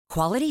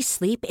Quality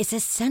sleep is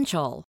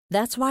essential.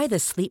 That's why the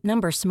Sleep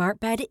Number Smart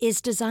Bed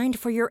is designed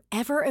for your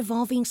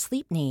ever-evolving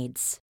sleep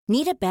needs.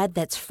 Need a bed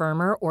that's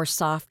firmer or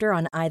softer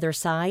on either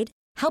side?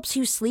 Helps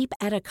you sleep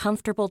at a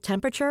comfortable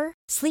temperature?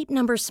 Sleep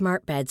Number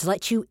Smart Beds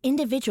let you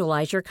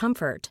individualize your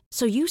comfort,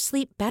 so you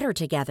sleep better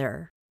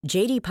together.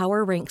 J.D.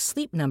 Power ranks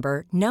Sleep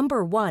Number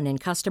number 1 in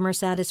customer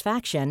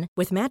satisfaction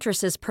with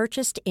mattresses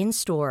purchased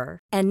in-store.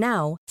 And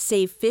now,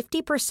 save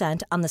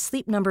 50% on the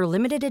Sleep Number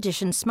Limited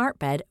Edition Smart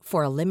Bed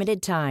for a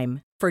limited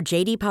time. For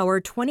J.D. Power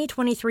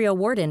 2023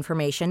 award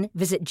information,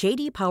 visit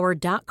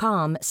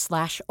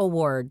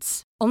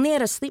jdpower.com/awards. Only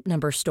at a Sleep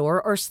Number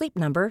store or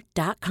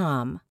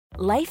sleepnumber.com.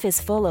 Life is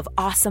full of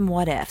awesome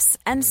what-ifs,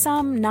 and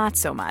some not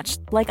so much,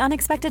 like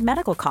unexpected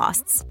medical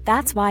costs.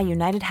 That's why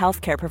United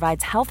Healthcare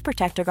provides Health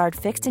Protector Guard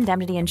fixed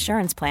indemnity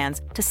insurance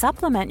plans to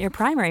supplement your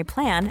primary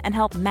plan and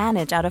help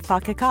manage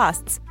out-of-pocket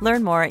costs.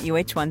 Learn more at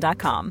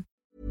uh1.com.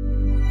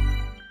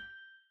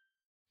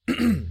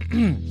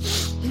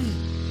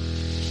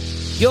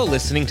 You're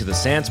listening to the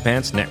Sans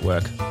Pants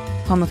Network.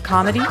 Home of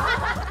comedy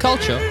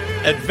Culture.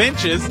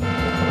 Adventures.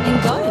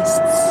 and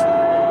ghosts.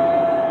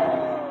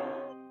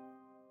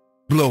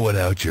 Blow it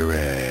out your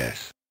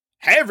ass.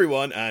 Hey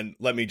everyone, and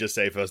let me just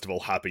say first of all,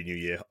 Happy New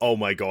Year. Oh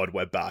my god,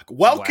 we're back.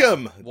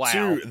 Welcome Wow.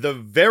 to the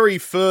very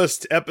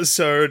first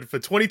episode for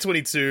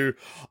 2022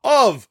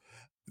 of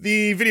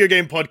the video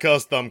game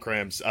podcast Thumb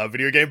Cramps, a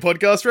video game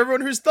podcast for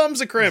everyone whose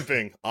thumbs are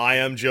cramping. I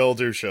am Joel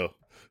Dusha.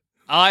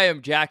 I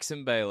am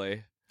Jackson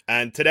Bailey.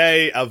 And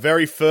today, our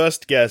very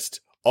first guest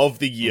of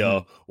the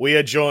year, we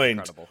are joined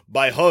Incredible.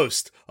 by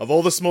host of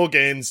All the Small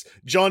Games,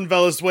 John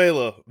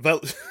Valenzuela.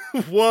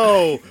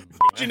 Whoa,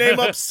 your name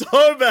up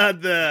so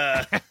bad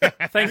there.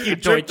 Thank you,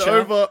 Tripped Deutsche.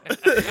 over.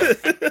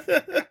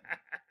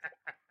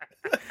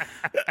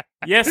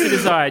 Yes, it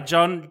is I,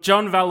 John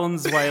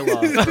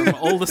Valenzuela from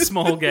All the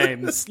Small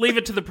Games. Leave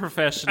it to the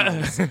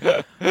professionals.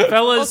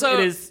 Fellas, Also-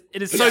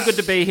 it is so good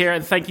to be here,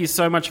 and thank you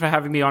so much for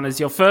having me on as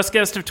your first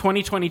guest of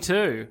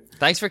 2022.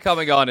 Thanks for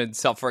coming on and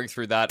suffering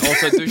through that.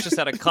 Also, Dush just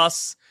had a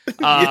cuss.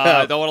 Yeah.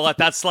 I don't want to let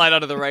that slide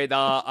under the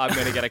radar. I'm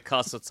going to get a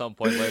cuss at some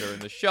point later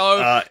in the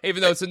show.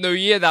 Even though it's a new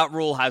year, that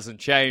rule hasn't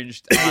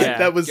changed.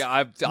 That was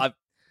I've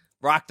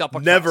racked up a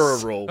never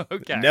cuss. a rule.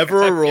 Okay.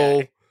 Never a Okay.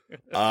 rule.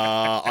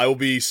 I will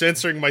be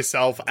censoring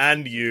myself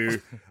and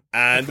you.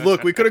 And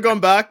look, we could have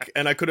gone back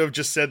and I could have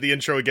just said the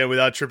intro again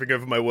without tripping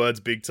over my words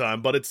big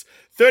time. But it's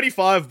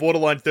 35,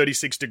 borderline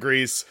 36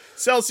 degrees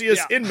Celsius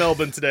in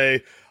Melbourne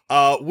today.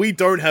 We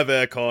don't have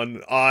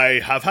aircon.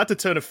 I have had to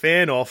turn a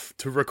fan off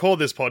to record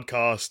this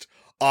podcast.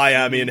 I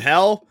am in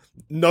hell.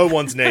 No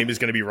one's name is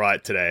going to be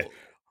right today.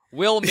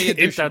 Will me and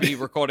Dush be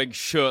recording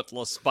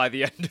shirtless by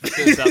the end of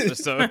this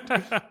episode?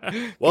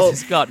 Well,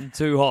 It's gotten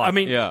too hot. I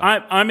mean, yeah.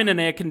 I'm in an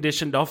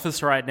air-conditioned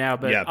office right now,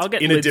 but Yeah, I'll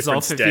get in a lids different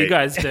off state. if you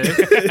guys do.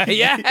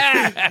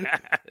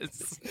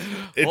 Yes!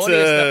 It's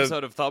Horniest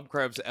episode of Thumb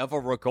Cramps ever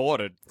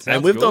recorded. and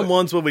Sounds we've good. done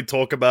ones where we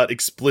talk about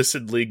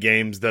explicitly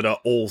games that are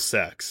all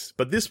sex.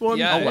 But this one,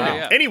 Yeah, oh wow.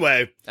 yeah.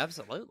 Anyway,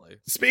 Absolutely.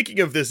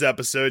 speaking of this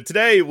episode,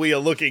 today we are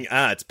looking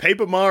at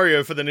Paper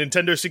Mario for the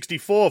Nintendo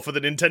 64, for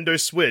the Nintendo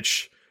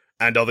Switch,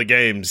 and other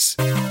games.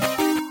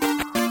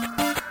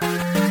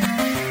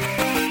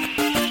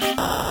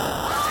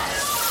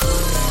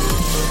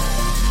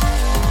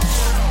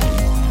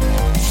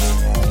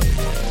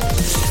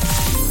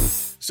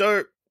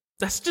 So,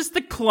 That's just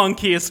the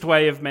clunkiest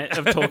way of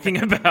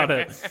talking about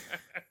it.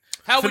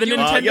 How For would the you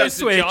Nintendo have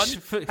used it, John?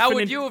 Switch, How for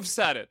would Nin- you have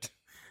said it?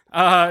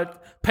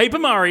 Paper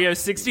Mario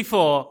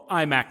 64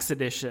 IMAX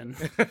edition.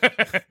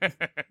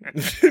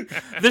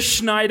 The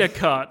Schneider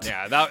cut.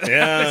 Yeah, that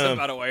Yeah. is a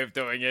better way of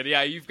doing it.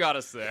 Yeah, you've got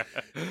us there.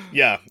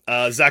 yeah,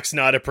 Zack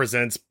Snyder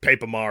presents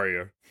Paper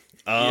Mario.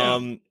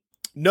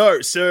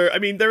 No, so, I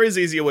mean, there is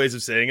easier ways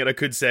of saying it. I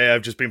could say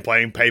I've just been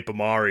playing Paper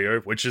Mario,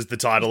 which is the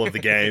title of the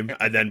game,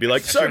 and then be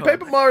like, so,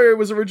 Paper Mario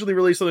was originally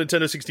released on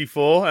Nintendo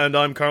 64, and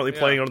I'm currently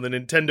playing it on the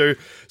Nintendo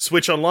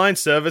Switch Online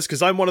service,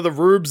 because I'm one of the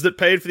rubes that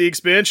paid for the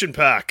expansion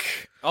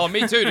pack. Oh,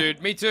 me too,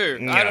 dude. Me too.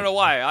 Yeah. I don't know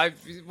why.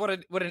 What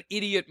an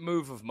idiot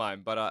move of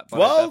mine. But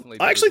Well, definitely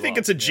I did actually as think well.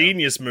 it's a Yeah.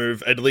 genius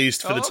move, at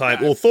least for the Oh, time.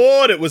 okay. Well,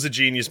 thought it was a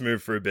genius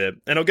move for a bit,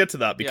 and I'll get to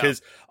that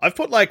because I've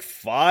put like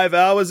 5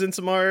 hours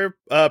into Mario,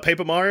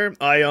 Paper Mario.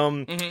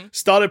 I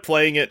started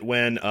playing it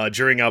when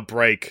during our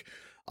break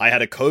I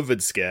had a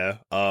COVID scare.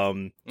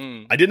 I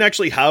didn't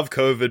actually have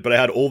COVID, but I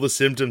had all the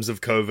symptoms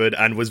of COVID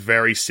and was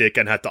very sick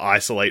and had to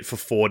isolate for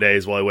 4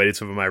 days while I waited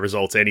for my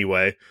results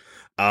anyway.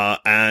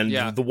 And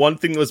the one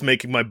thing that was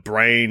making my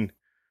brain,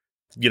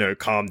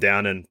 calm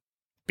down and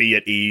be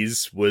at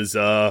ease was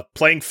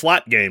playing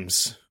flat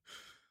games.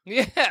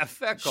 Yeah,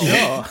 fair call.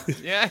 Sure.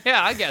 Yeah,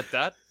 I get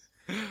that.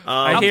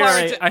 I How far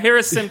into- hear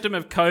a symptom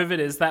of COVID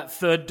is that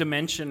third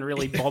dimension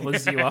really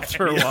bothers you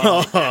after a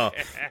while.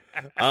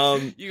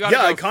 You gotta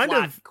go I kind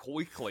flat of.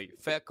 quickly.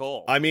 Fair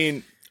call. I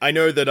mean, I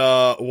know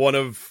that one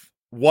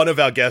of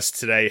our guests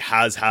today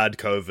has had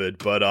COVID,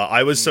 but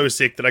I was so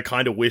sick that I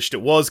kind of wished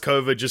it was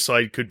COVID just so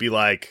I could be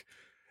like,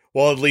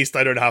 well, at least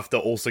I don't have to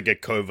also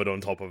get COVID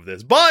on top of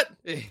this. But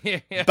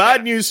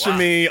bad news for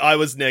me, I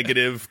was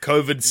negative.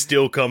 COVID's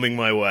still coming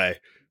my way.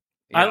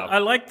 Yeah. I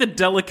like the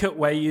delicate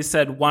way you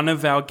said one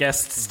of our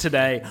guests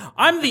today.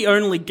 I'm the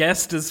only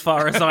guest as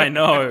far as I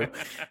know.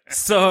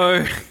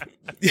 So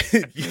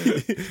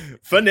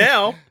for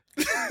now.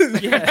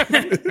 Yeah.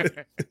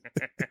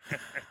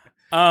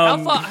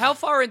 How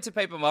far into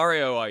Paper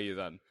Mario are you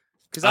then?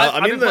 Because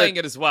I've been playing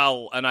it as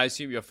well, and I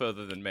assume you're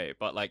further than me.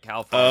 But like,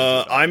 how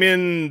far? I'm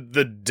in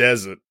the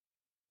desert.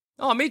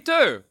 Oh, me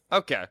too.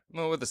 Okay,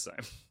 well, we're the same.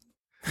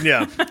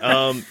 Yeah.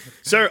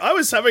 So I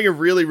was having a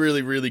really,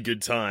 really, really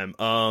good time.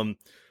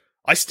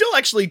 I still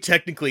actually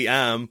technically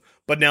am,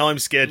 but now I'm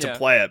scared to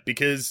play it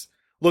because,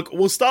 look,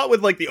 we'll start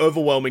with like the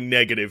overwhelming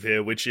negative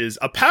here, which is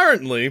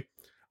apparently,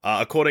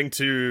 according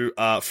to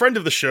friend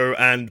of the show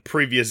and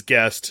previous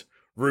guest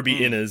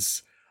Ruby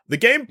Innes, the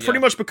game pretty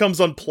much becomes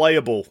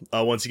unplayable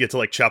once you get to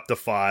like chapter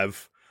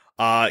 5.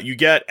 You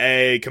get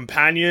a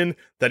companion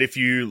that if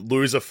you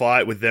lose a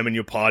fight with them in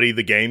your party,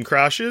 the game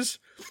crashes.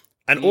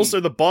 And also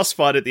the boss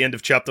fight at the end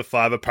of chapter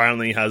 5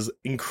 apparently has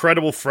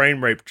incredible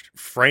frame rate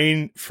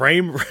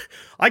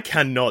I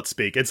cannot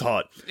speak. It's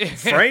hot.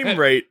 Frame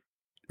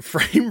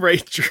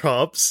rate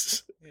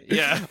drops.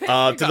 Yeah.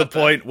 To the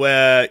point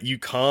where you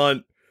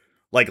can't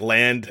like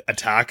land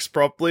attacks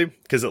properly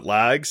because it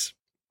lags.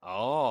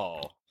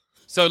 Oh.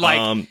 So,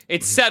 like,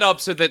 it's set up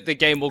so that the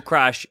game will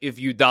crash if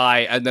you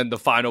die, and then the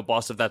final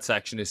boss of that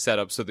section is set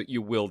up so that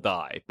you will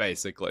die,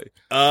 basically.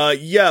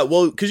 Yeah,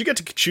 well, because you get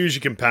to choose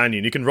your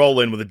companion. You can roll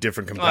in with a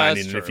different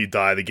companion, and if you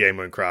die, the game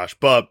won't crash.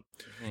 But,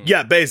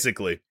 yeah,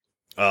 basically.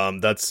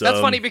 That's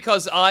funny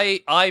because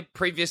I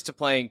previous to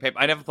playing Paper,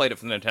 I never played it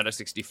for the Nintendo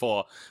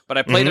 64, but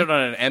I played it on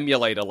an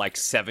emulator like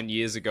 7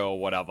 years ago or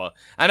whatever.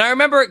 And I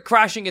remember it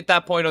crashing at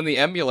that point on the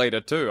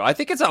emulator, too. I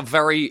think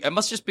it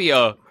must just be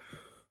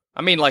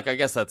I mean, like, I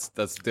guess that's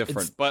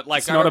different, but like,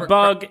 it's not a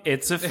bug;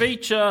 it's a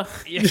feature.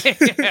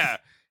 Yeah,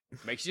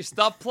 makes you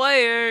stop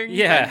playing.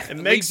 Yeah, it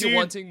makes you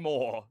wanting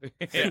more.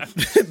 Yeah.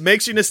 It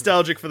makes you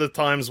nostalgic for the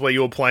times where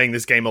you were playing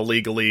this game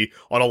illegally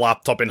on a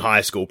laptop in high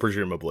school,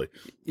 presumably.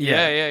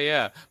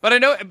 Yeah. But I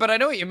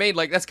know what you mean.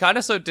 Like, that's kind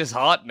of so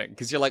disheartening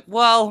because you're like,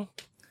 well,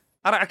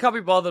 I can't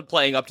be bothered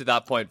playing up to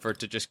that point for it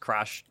to just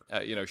crash,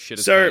 shit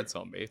its pants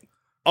on me.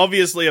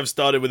 Obviously, I've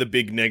started with a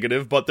big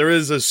negative, but there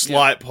is a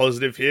slight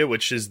positive here,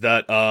 which is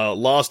that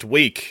last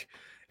week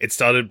it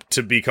started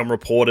to become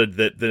reported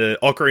that the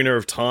Ocarina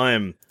of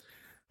Time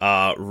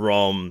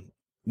ROM,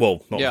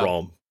 well, not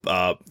ROM,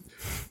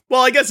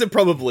 well, I guess it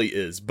probably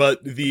is,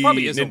 but the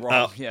probably is a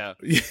ROM, yeah.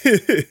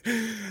 The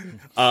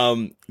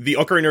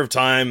Ocarina of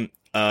Time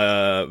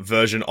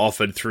version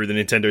offered through the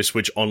Nintendo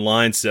Switch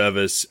Online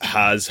service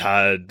has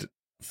had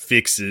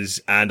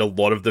fixes, and a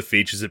lot of the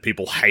features that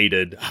people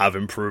hated have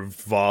improved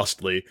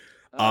vastly.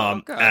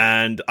 Okay.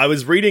 And I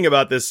was reading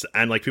about this,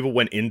 and like people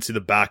went into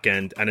the back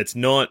end, and it's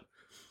not,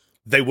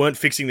 they weren't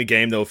fixing the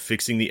game, they were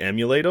fixing the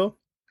emulator.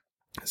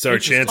 So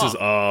chances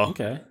are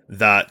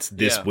that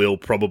this will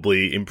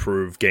probably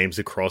improve games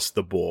across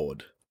the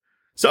board.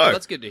 So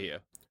that's good to hear.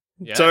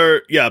 Yeah. So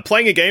yeah,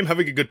 playing a game,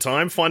 having a good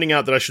time, finding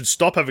out that I should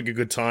stop having a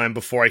good time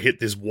before I hit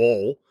this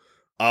wall.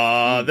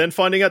 Then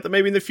finding out that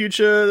maybe in the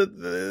future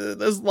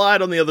there's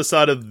light on the other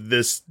side of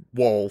this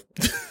wall.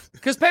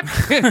 Because Paper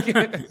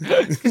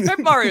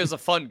Mario is a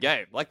fun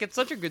game. Like, it's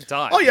such a good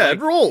time. Oh yeah, like,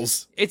 it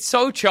rules. It's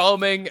so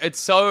charming.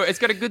 It's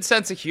got a good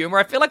sense of humor.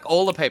 I feel like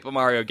all the Paper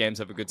Mario games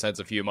have a good sense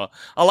of humor.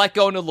 I like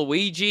going to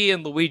Luigi,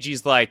 and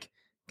Luigi's like,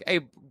 "Hey,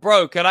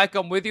 bro, can I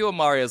come with you?" And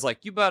Mario's like,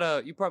 "You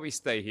probably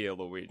stay here,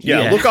 Luigi."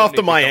 Yeah, look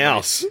after my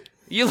house.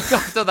 You look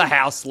after the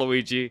house,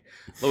 Luigi.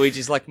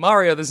 Luigi's like,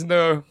 "Mario,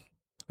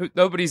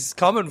 nobody's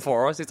coming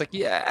for us." He's like,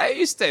 "Yeah,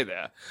 you stay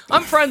there.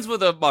 I'm friends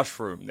with a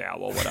mushroom now,"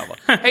 or whatever.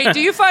 Hey, do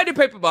you find in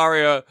Paper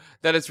Mario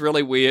that it's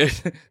really weird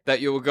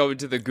that you will go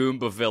into the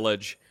Goomba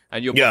village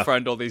and you'll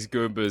befriend all these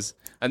Goombas,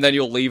 and then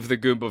you'll leave the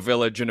Goomba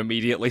village and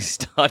immediately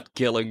start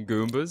killing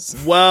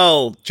Goombas?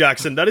 Well,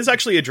 Jackson, that is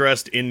actually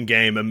addressed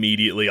in-game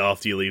immediately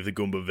after you leave the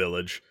Goomba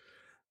village.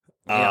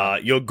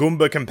 Your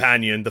Goomba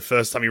companion, the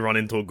first time you run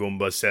into a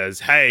Goomba, says,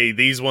 "Hey,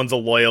 these ones are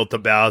loyal to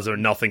Bowser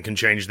and nothing can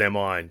change their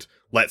mind.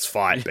 Let's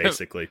fight,"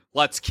 basically.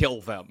 Let's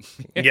kill them.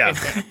 Yeah.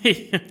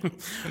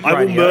 I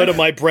will murder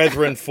my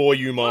brethren for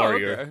you,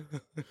 Mario.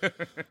 Oh,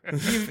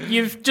 okay.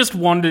 You've just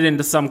wandered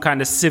into some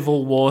kind of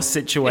civil war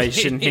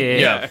situation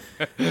here.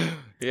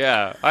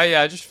 Yeah.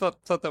 I just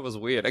thought that was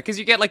weird. Because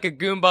you get like a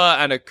Goomba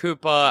and a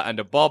Koopa and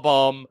a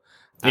Bob-omb.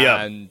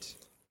 And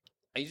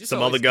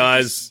some other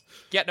guys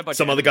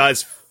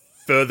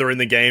further in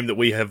the game that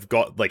we have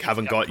got, like,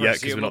 haven't got yet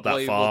because we're not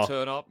that far. Will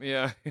turn up.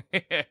 Yeah.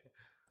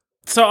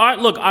 So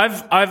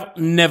I've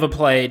never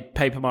played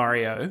Paper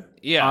Mario.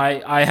 Yeah.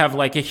 I have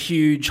like a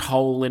huge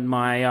hole in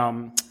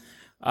my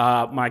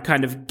my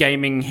kind of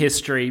gaming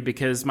history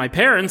because my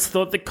parents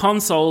thought that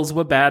consoles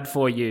were bad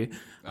for you.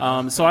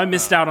 So I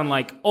missed out on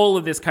like all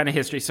of this kind of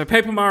history. So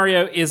Paper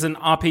Mario is an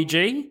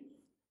RPG?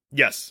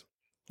 Yes.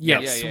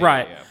 Yes,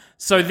 right.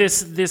 So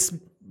this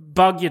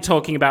bug you're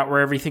talking about where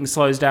everything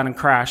slows down and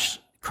crashes,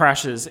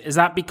 crashes. Is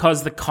that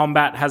because the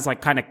combat has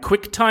like kind of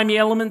quick timey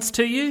elements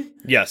to you?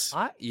 Yes.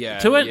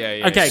 To it?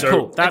 Yeah. Okay, So-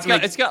 cool.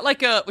 It's got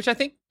like a, which I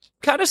think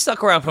kind of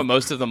stuck around for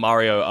most of the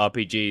Mario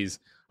RPGs,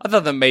 other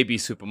than maybe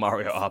Super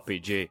Mario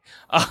RPG,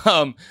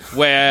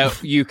 where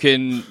you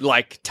can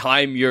like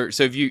time your.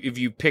 So if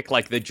you pick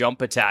like the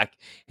jump attack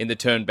in the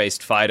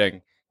turn-based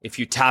fighting, if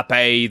you tap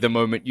A the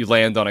moment you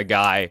land on a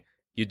guy,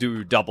 you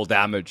do double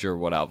damage or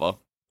whatever.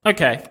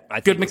 Okay,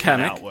 I good think that's how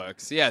mechanic. it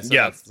works. Yeah, so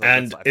Yeah, that's,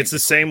 and I think it's the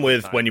same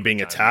with when you're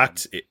being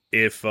attacked.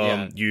 If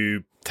Yeah.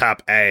 you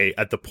tap A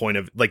at the point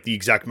of like the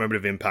exact moment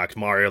of impact,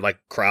 Mario like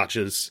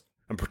crouches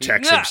and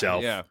protects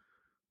himself. Yeah,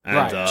 And,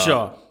 Right,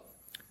 sure.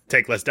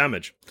 take less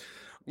damage.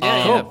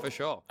 yeah, for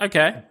sure.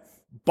 Okay,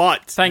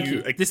 But thank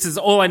you. This is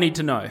all I need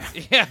to know.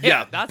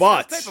 Yeah, that's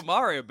Paper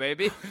Mario,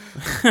 baby.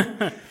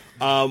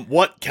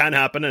 What can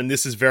happen, and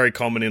this is very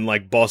common in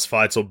like boss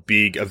fights or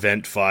big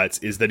event fights,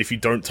 is that if you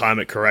don't time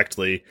it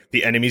correctly,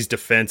 the enemy's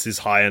defense is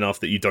high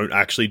enough that you don't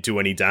actually do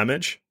any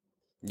damage.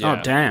 Yeah.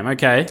 Oh, damn.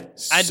 Okay.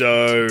 And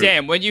So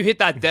damn, when you hit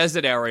that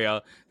desert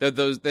area,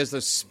 there's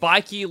those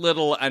spiky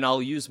little, and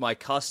I'll use my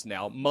cuss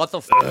now,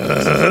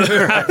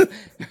 motherfuckers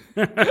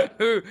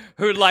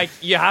who like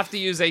you have to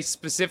use a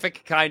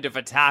specific kind of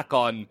attack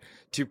on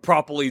to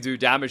properly do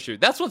damage to.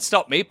 That's what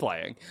stopped me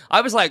playing. I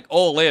was like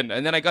all in,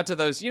 and then I got to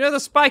those, the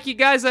spiky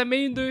guys I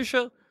mean,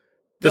 Dusha?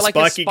 They're like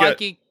spiky a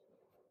spiky.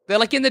 They're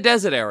like in the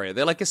desert area.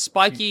 They're like a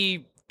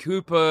spiky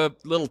Koopa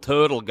little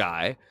turtle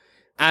guy.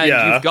 And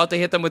you've got to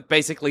hit them with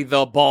basically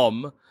the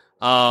bomb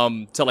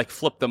to like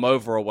flip them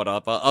over or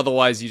whatever.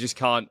 Otherwise, you just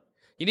can't.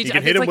 You need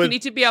to. You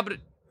need to be able to.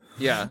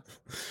 Yeah.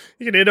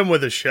 You can hit him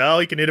with a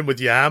shell. You can hit him with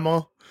your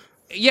hammer.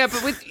 Yeah,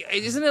 but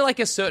isn't it like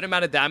a certain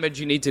amount of damage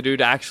you need to do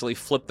to actually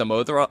flip them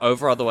over?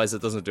 Otherwise,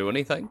 it doesn't do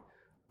anything.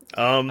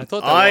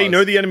 I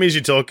know the enemies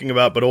you're talking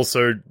about, but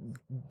also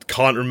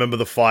can't remember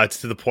the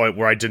fights to the point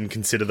where I didn't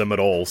consider them at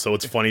all. So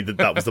it's funny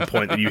that was the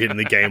point that you hit in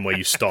the game where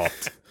you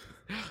stopped.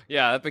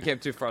 Yeah, that became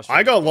too frustrating.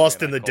 I got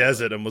lost in the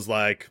desert and was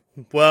like,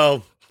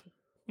 well,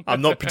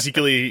 I'm not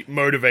particularly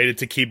motivated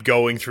to keep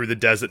going through the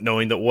desert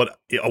knowing that what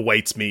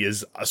awaits me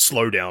is a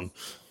slowdown.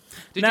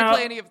 Did Now, you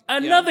play any of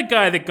another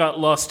guy that got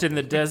lost in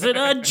the desert?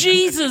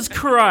 Jesus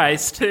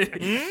Christ!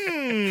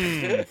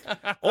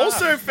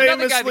 Also famously...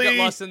 Another guy that got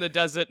lost in the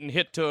desert and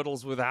hit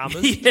turtles with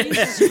hammers?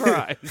 Jesus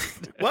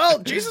Christ. Well,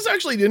 Jesus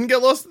actually didn't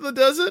get lost in the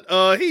desert.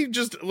 He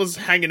just was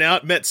hanging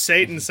out, met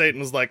Satan. Satan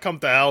was like, come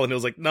to hell. And he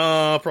was like,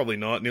 nah, probably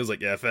not. And he was like,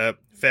 yeah,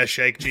 fair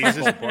shake,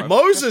 Jesus.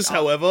 Moses,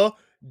 however,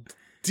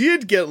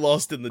 did get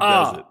lost in the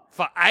desert.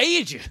 For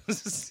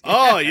ages.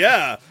 Oh,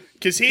 yeah.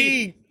 Because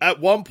he, at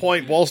one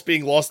point, whilst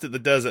being lost in the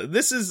desert,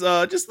 this is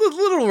just a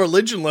little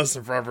religion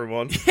lesson for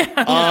everyone. This is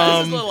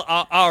a little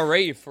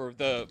RE for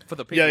the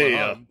people at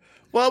home.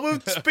 Well, we're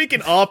speaking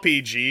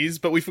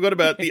RPGs, but we forgot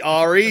about the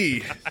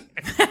RE.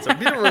 It's a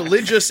bit of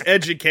religious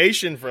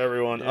education for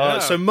everyone.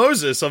 So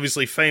Moses,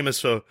 obviously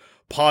famous for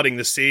parting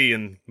the sea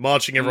and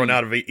marching everyone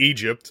out of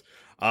Egypt,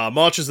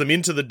 marches them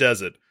into the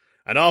desert.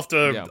 And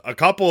after a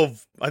couple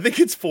of, I think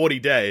it's 40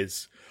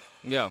 days...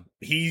 Yeah.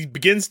 He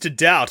begins to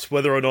doubt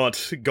whether or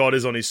not God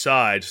is on his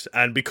side.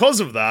 And because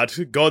of that,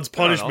 God's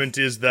punishment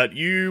is that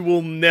you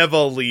will never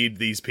lead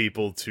these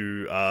people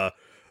to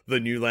the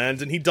new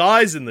land. And he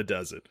dies in the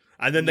desert.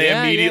 And then they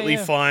immediately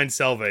find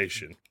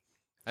salvation.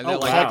 And they're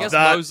like, I guess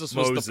Moses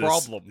was the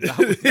problem.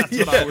 That's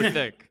what I would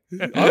think.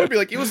 I would be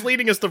like, he was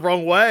leading us the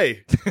wrong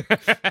way.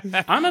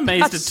 I'm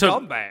amazed That's it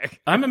took. scumbag.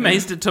 I'm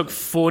amazed it took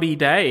 40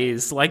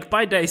 days. Like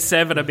by day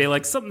 7, I'd be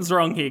like, something's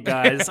wrong here,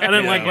 guys. I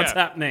don't like what's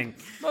happening.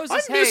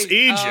 Moses, I miss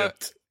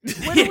Egypt.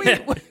 When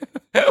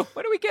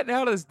are we getting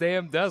out of this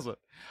damn desert?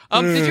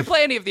 Did you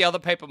play any of the other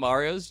Paper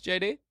Marios,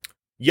 JD?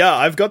 Yeah,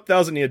 I've got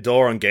Thousand Year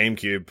Door on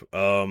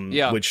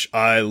GameCube, which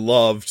I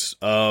loved.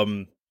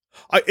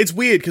 It's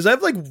weird because I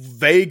have like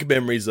vague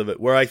memories of it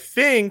where I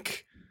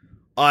think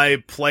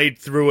I played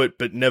through it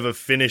but never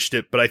finished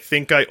it, but I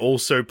think I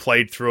also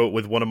played through it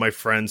with one of my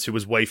friends who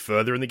was way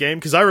further in the game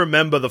because I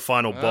remember the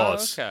final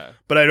boss,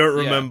 but I don't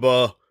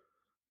remember,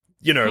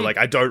 like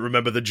I don't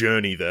remember the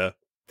journey there.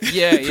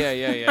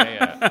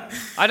 Yeah.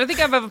 I don't think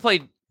I've ever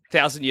played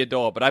Thousand Year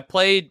Door, but I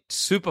played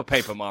Super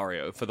Paper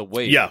Mario for the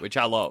Wii, which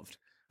I loved.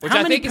 Which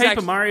How many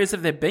Paper Marios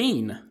have there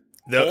been?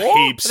 There are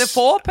heaps. Are there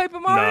 4 Paper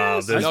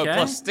Marios? there's- No, Okay.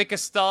 plus Sticker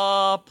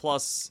Star,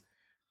 plus...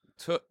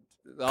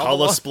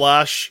 Color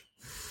Splash.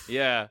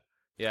 Yeah.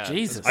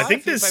 Jesus. Quite I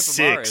think a few there's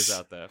Paper 6, Marios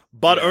out there.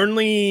 but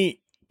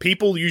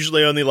people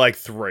usually only like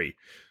 3.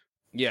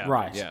 Yeah.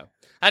 Right. Yeah.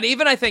 And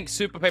even I think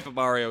Super Paper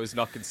Mario is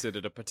not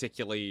considered a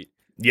particularly...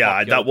 Yeah,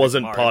 popular that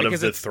wasn't Paper part Mario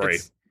of because the 3.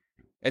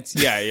 It's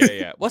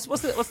yeah. What's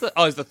the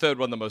is the third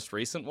one the most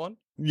recent one?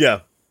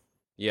 Yeah.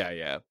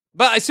 Yeah.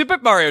 But Super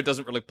Mario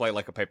doesn't really play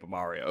like a Paper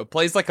Mario. It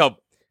plays like a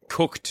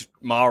cooked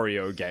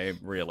Mario game,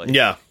 really.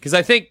 Yeah. Because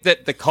I think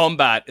that the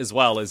combat as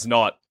well is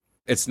not...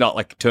 It's not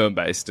like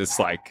turn-based.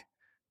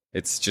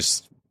 It's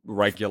just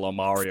regular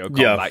Mario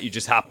combat. Yeah. You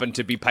just happen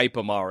to be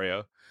Paper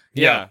Mario.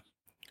 Yeah.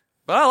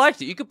 But I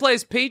liked it. You could play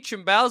as Peach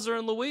and Bowser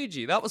and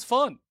Luigi. That was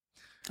fun.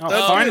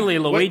 Finally,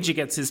 Luigi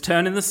gets his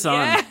turn in the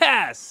sun.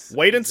 Yes!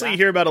 Wait until you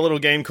hear about a little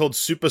game called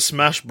Super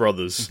Smash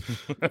Brothers.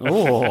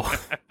 Oh.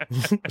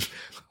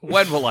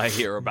 When will I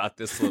hear about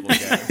this little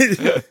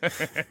game?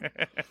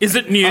 Is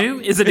it new?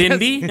 Is it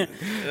indie?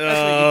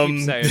 That's what you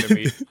keep saying to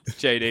me,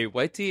 JD.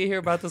 Wait till you hear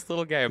about this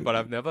little game, but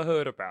I've never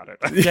heard about it.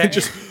 Yeah,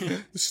 just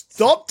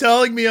stop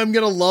telling me I'm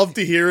gonna love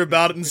to hear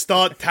about it and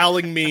start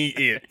telling me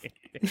it.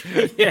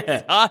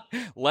 Yeah. Start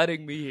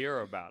letting me hear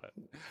about it.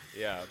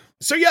 Yeah.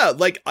 So yeah,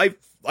 like I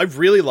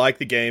really like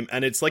the game,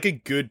 and it's like a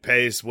good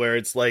pace where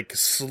it's like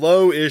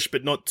slow-ish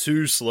but not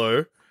too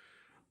slow.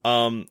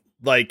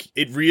 Like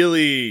it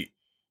really,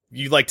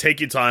 you like take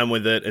your time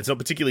with it. It's not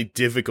particularly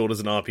difficult as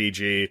an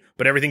RPG,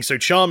 but everything's so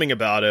charming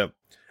about it.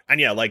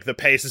 And yeah, like the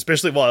pace,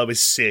 especially while I was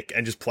sick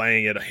and just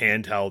playing it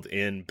handheld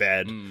in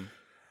bed,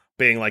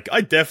 being like,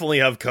 I definitely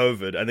have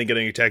COVID, and then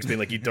getting a text being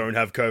like, you don't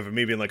have COVID,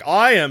 me being like,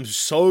 I am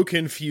so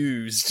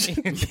confused.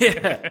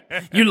 Yeah.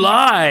 You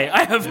lie.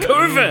 I have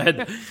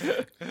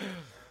COVID.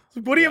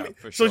 What do you mean?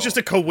 So it's just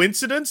a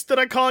coincidence that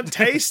I can't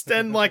taste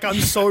and like I'm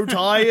so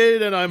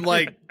tired and I'm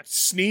like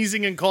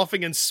sneezing and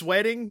coughing and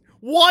sweating?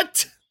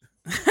 What?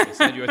 I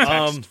send you a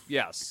text.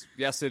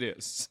 Yes, it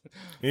is.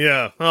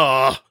 Yeah.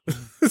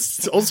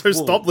 Also,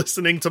 stop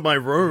listening to my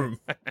room.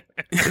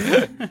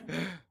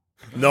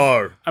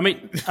 No. I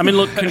mean,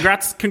 look,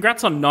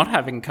 congrats on not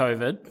having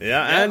COVID.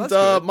 Yeah,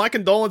 and my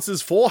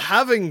condolences for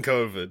having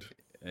COVID.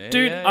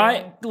 Dude,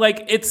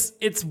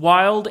 it's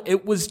wild.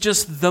 It was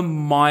just the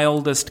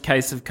mildest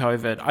case of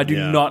COVID. I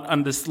do not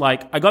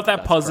understand. I got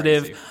that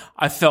positive. Crazy.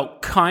 I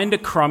felt kind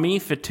of crummy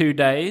for 2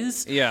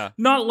 days. Yeah.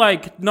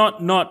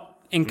 Not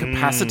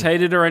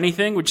incapacitated or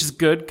anything, which is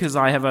good because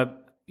I have a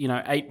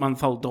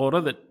 8-month-old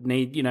daughter that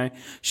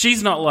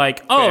she's not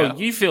like,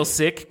 you feel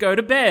sick, go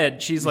to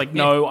bed. She's like,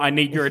 no, I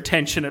need your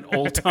attention at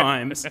all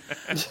times.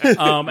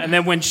 And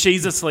then when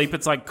she's asleep,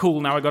 it's like,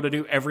 cool, now I got to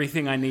do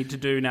everything I need to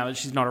do now that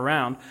she's not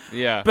around.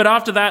 Yeah. But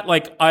after that,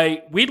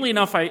 weirdly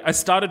enough, I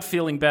started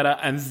feeling better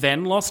and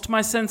then lost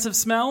my sense of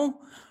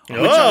smell. Which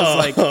I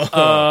was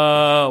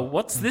like,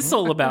 what's this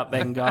all about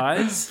then,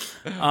 guys?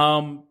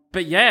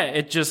 But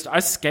yeah, I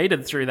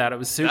skated through that. It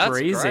was super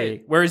easy.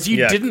 Great. Whereas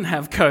you didn't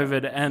have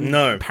COVID and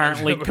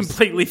apparently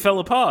completely fell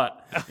apart.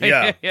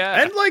 Yeah.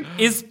 Yeah. And like,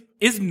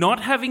 Is not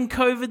having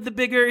COVID the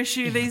bigger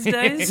issue these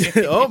days?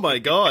 oh my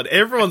god,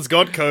 everyone's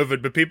got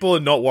COVID, but people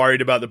are not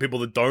worried about the people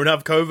that don't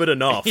have COVID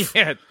enough.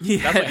 Yeah,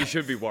 that's what you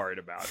should be worried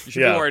about. You should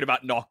be worried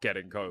about not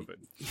getting COVID.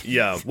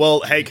 Yeah, well,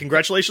 hey,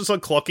 congratulations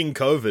on clocking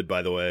COVID,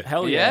 by the way.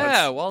 Hell yeah.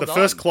 Yeah, well The done.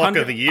 first clock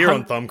of the year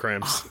on Thumb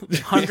Cramps.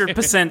 100%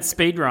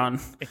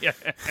 speedrun.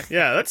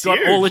 Yeah, that's Got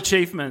huge. all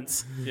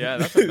achievements. Yeah,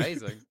 that's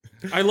amazing.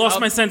 I lost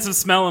my sense of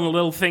smell and a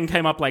little thing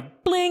came up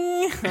like,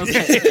 bling. I was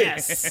like,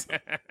 yes.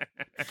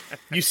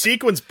 You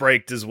sequence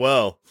braked as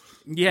well.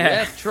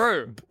 Yeah,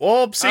 true.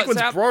 Or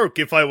sequence broke,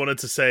 if I wanted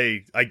to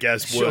say, I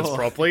guess, words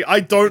properly. I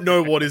don't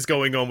know what is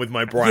going on with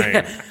my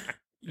brain.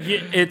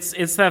 Yeah, it's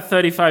that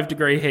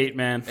 35-degree heat,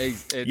 man.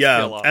 It's Yeah,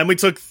 killer. and we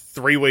took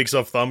 3 weeks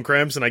off Thumb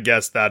Cramps, and I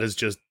guess that has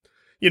just,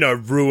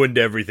 ruined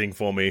everything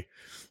for me.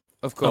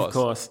 Of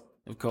course.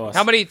 Of course.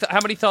 How many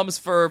thumbs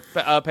for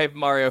Paper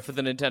Mario for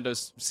the Nintendo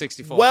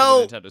 64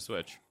 Well, for the Nintendo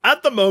Switch?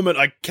 At the moment,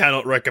 I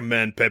cannot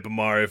recommend Paper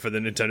Mario for the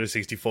Nintendo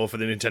 64 for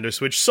the Nintendo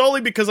Switch,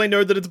 solely because I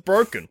know that it's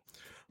broken.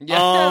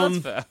 Yeah,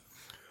 that's fair.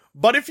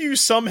 But if you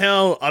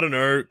somehow, I don't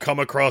know, come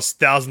across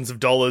thousands of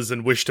dollars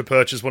and wish to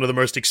purchase one of the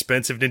most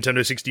expensive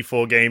Nintendo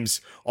 64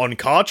 games on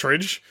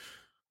cartridge,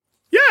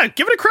 yeah,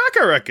 give it a crack,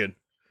 I reckon.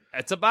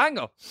 It's a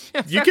banger.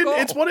 You can. Cool.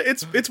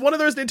 It's one of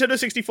those Nintendo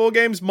 64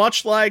 games,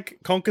 much like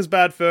Conker's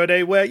Bad Fur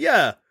Day, where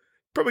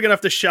probably gonna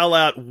have to shell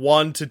out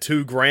 $1 to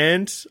 $2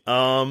 grand.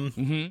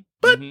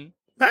 But hey,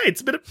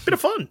 it's a bit of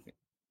fun.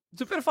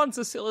 It's a bit of fun. It's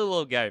a silly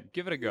little game.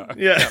 Give it a go.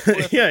 Yeah,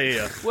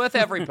 yeah. Worth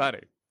every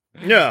penny.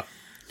 Yeah.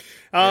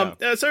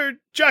 So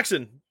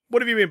Jackson,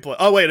 what have you been playing?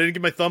 Oh wait, I didn't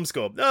give my thumb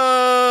score.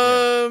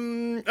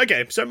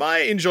 Okay, so my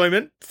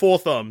enjoyment, 4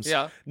 thumbs.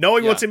 Yeah.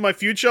 Knowing what's in my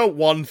future,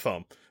 1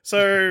 thumb.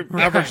 So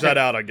average that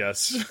out, I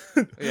guess.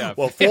 Yeah.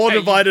 Well, 4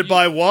 divided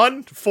by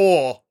 1,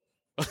 4.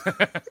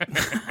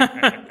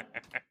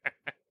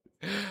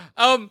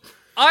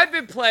 I've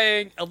been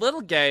playing a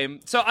little game.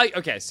 So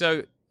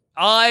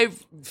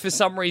I've for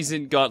some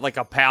reason got like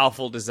a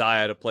powerful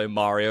desire to play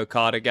Mario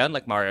Kart again,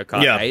 like Mario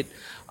Kart 8.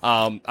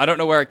 I don't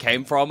know where it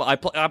came from. I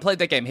played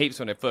that game heaps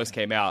when it first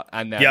came out,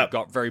 and then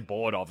got very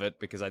bored of it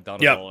because I'd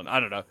done it all, and I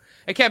don't know.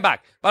 It came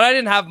back, but I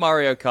didn't have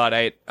Mario Kart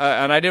 8,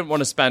 and I didn't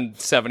want to spend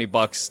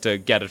 $70 to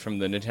get it from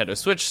the Nintendo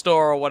Switch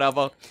store or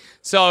whatever.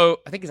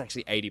 So I think it's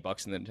actually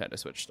 $80 in the Nintendo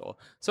Switch store.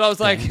 So I was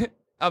like,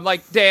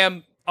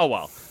 damn. Oh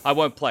well, I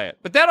won't play it.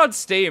 But then on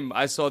Steam,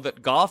 I saw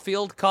that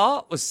Garfield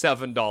Kart was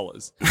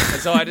 $7.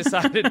 And so I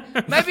decided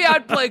maybe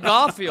I'd play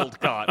Garfield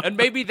Kart, and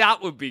maybe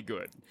that would be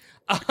good.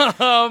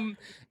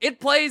 It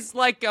plays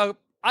like a...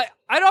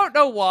 I don't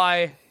know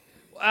why.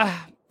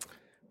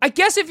 I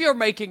guess if you're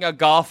making a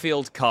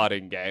Garfield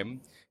karting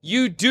game,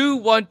 you do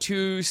want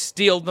to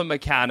steal the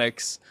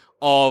mechanics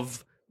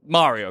of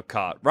Mario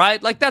Kart,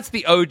 right? Like, that's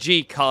the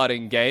OG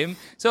karting game.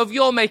 So if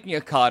you're making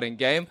a karting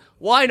game,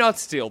 why not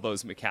steal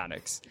those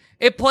mechanics?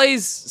 It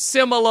plays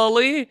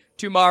similarly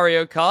to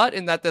Mario Kart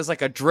in that there's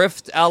like a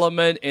drift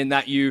element, in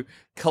that you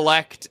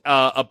collect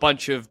a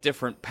bunch of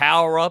different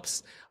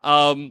power-ups.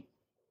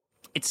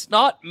 It's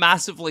not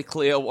massively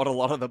clear what a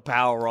lot of the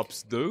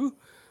power-ups do.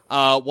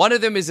 One of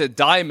them is a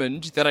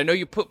diamond that I know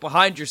you put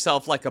behind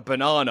yourself like a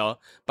banana,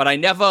 but I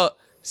never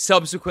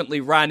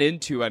subsequently ran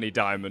into any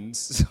diamonds,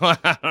 so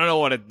I don't know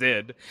what it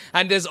did.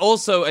 And there's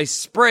also a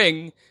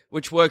spring,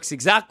 which works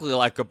exactly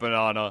like a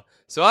banana,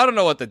 so I don't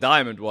know what the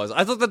diamond was.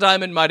 I thought the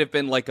diamond might have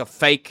been like a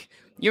fake...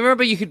 You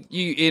remember you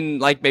in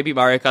like maybe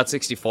Mario Kart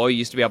 64, you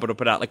used to be able to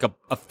put out like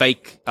a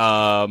fake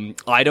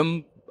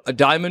item, a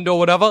diamond or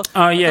whatever?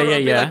 Oh, yeah.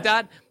 Like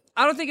that.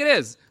 I don't think it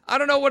is. I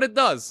don't know what it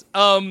does.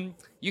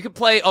 You can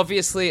play,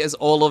 obviously, as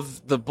all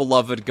of the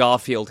beloved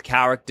Garfield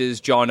characters.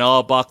 John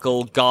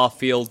Arbuckle,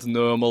 Garfield,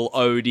 Normal,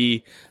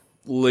 Odie,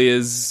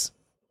 Liz.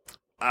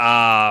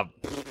 Yeah,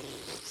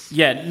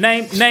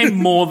 name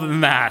more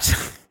than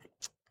that.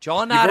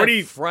 John had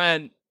a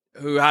friend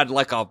who had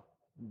like a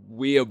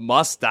weird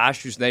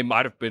mustache whose name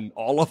might have been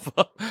Oliver.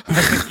 I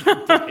think you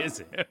can play as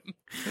him.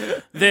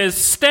 There's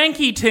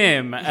Stanky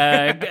Tim,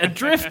 a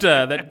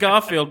drifter that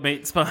Garfield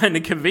meets behind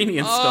a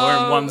convenience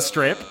store in one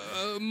strip.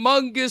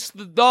 Mungus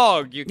the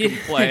dog you can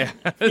play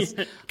as.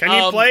 Can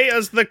you play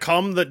as the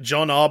cum that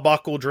John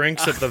Arbuckle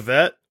drinks at the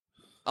vet?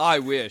 I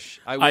wish.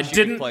 I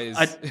didn't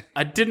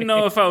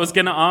know if I was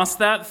going to ask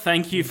that.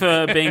 Thank you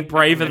for being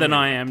braver than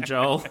I am,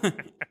 Joel.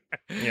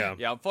 Yeah.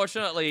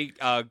 Unfortunately,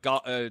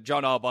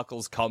 John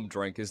Arbuckle's cum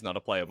drink is not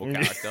a playable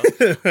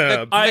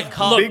character.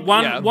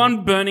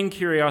 One burning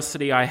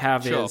curiosity I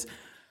have is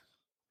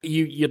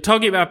you're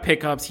talking about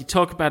pickups. You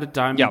talk about a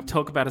diamond. You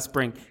talk about a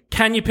spring.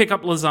 Can you pick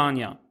up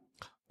lasagna?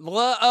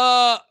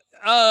 I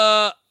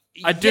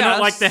do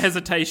not like the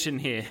hesitation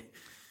here.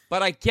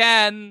 But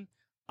again,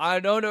 I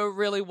don't know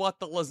really what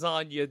the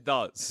lasagna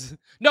does.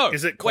 No,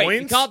 is it coins?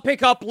 Wait, you can't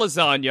pick up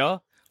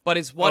lasagna, but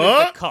it's one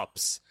of the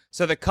cups.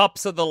 So the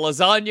cups are the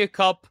lasagna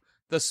cup,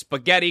 the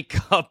spaghetti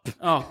cup.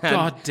 Oh,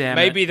 god damn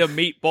it. Maybe the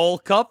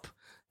meatball cup.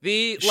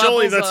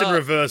 Surely that's in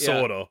reverse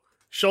order.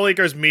 Surely it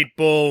goes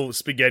meatball,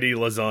 spaghetti,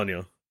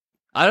 lasagna.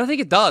 I don't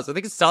think it does. I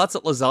think it starts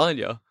at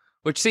lasagna.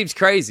 Which seems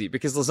crazy,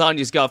 because lasagna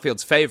is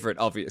Garfield's favorite,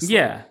 obviously.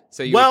 Yeah.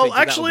 So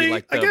actually,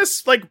 I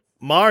guess, like,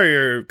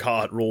 Mario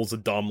Kart rules are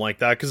dumb like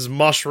that, because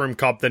Mushroom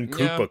Cup, then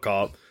Koopa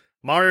Cup.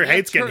 Mario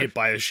hates getting hit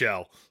by a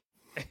shell.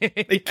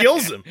 It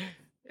kills him.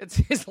 It's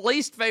his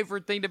least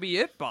favorite thing to be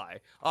hit by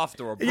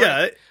after a break.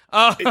 Yeah.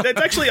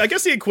 It's actually, I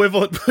guess the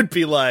equivalent would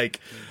be like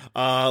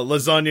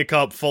Lasagna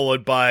Cup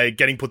followed by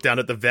getting put down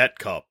at the Vet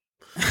Cup.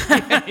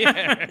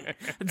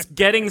 It's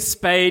getting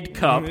spade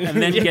cup and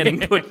then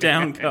getting put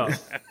down cup.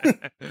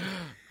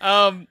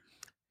 I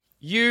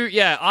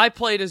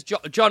played as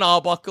John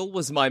Arbuckle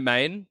was my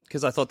main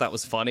because I thought that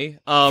was funny.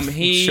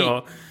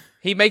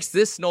 He makes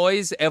this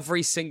noise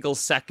every single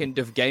second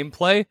of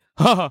gameplay.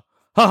 Ha ha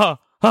ha.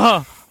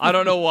 I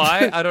don't know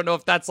why. I don't know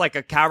if that's like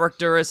a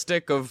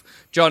characteristic of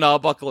John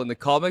Arbuckle in the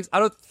comics. I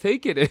don't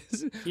think it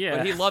is. Yeah.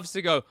 But he loves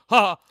to go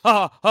ha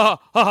ha ha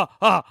ha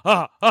ha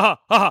ha ha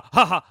ha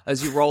ha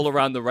as you roll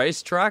around the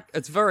racetrack.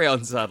 It's very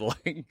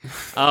unsettling.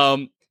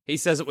 He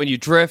says it when you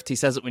drift. He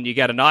says it when you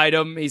get an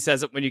item. He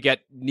says it when you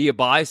get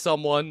nearby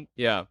someone.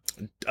 Yeah.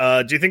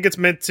 Do you think it's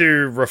meant to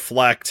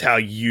reflect how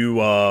you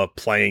are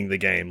playing the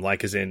game?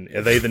 Like, as in,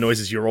 are they the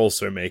noises you're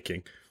also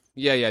making?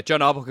 Yeah.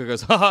 John Arbuckle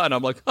goes, haha, and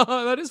I'm like,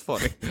 haha, that is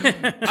funny.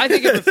 I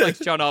think it reflects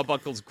John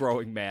Arbuckle's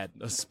growing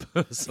madness,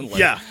 personally.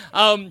 Yeah.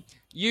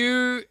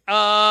 You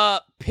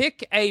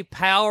pick a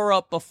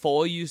power-up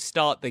before you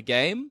start the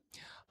game.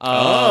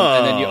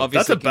 And then you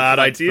obviously that's a bad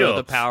idea.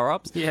 The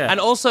power-ups. Yeah. And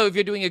also, if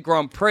you're doing a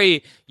Grand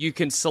Prix, you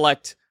can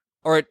select,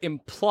 or it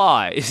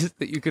implies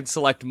that you can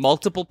select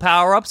multiple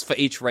power-ups for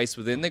each race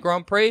within the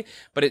Grand Prix,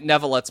 but it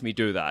never lets me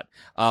do that.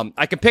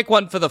 I can pick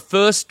one for the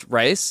first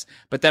race,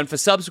 but then for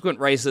subsequent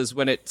races,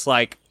 when it's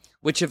like,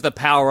 which of the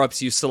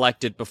power-ups you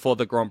selected before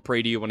the Grand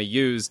Prix do you want to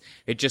use,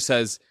 it just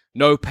says,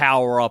 no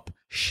power-up,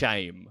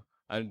 shame.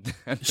 And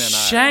then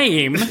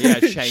shame?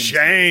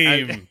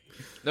 Shame.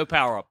 No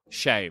power-up,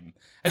 shame.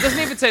 It doesn't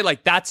even say,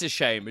 like, that's a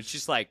shame. It's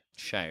just like,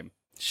 shame.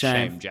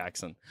 Shame,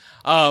 Jackson.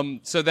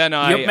 So then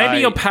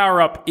your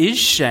power-up is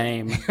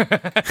shame.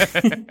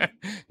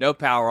 No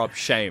power-up,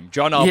 shame.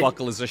 John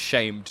Arbuckle is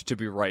ashamed to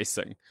be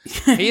racing.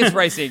 He is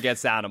racing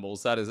against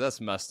animals.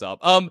 That's messed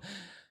up.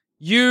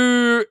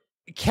 You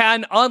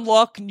can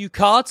unlock new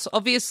carts,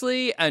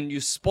 obviously, and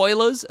new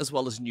spoilers, as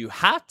well as new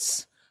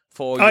hats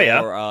for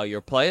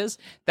your players.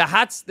 The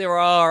hats, there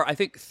are, I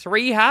think,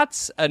 3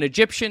 hats: an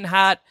Egyptian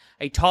hat,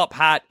 a top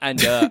hat, and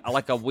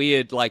like a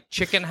weird like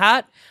chicken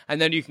hat.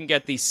 And then you can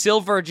get the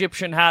silver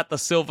Egyptian hat, the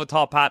silver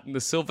top hat, and the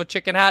silver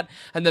chicken hat,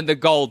 and then the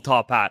gold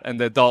top hat and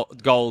the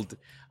gold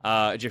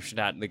Egyptian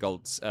hat and the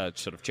gold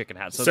sort of chicken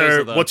hat.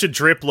 So what's your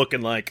drip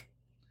looking like?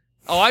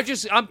 Oh,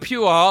 I'm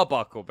pure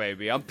Arbuckle,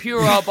 baby. I'm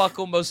pure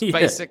Arbuckle, most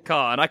basic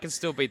car, and I can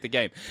still beat the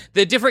game.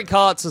 The different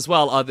carts as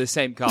well are the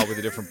same car with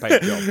a different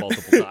paint job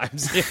multiple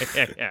times.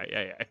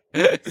 Yeah.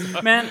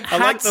 Man,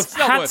 It's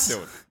not worth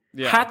doing.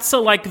 Yeah. Hats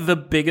are like the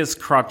biggest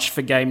crutch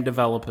for game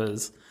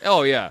developers.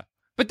 Oh, yeah.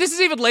 But this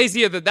is even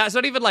lazier than that. It's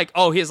not even like,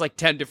 oh, here's like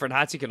 10 different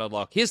hats you can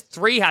unlock. Here's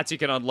 3 hats you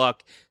can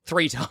unlock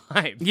 3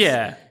 times.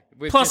 Yeah.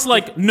 Plus,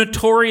 like,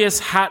 notorious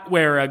hat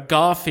wearer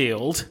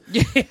Garfield.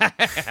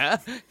 Yeah.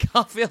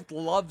 Garfield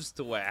loves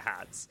to wear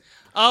hats.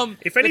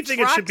 If anything,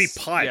 it should be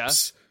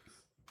pipes.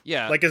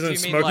 Yeah. Like, as in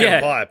smoking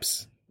like,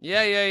 pipes.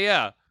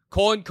 Yeah.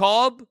 Corn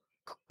cob,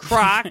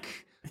 crack,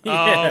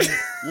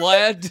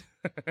 lead.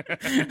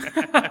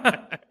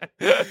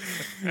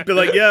 Be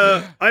like,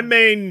 yeah, I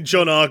mean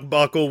John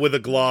Arbuckle with a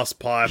glass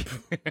pipe.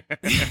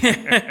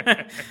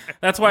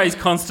 That's why he's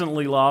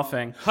constantly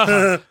laughing.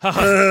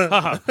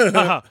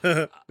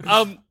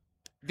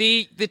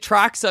 The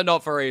tracks are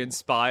not very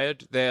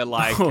inspired. They're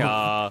like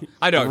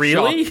I know,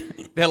 really? Shock.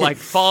 They're like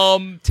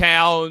farm,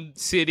 town,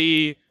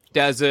 city,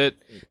 desert.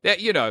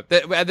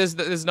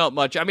 There's not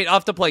much. I mean,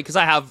 after playing, because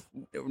I have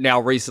now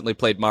recently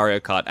played Mario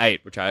Kart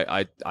 8, which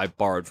I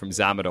borrowed from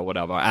Zamet or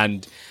whatever,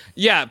 and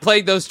yeah,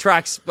 playing those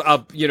tracks,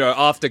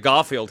 after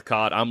Garfield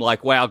Kart, I'm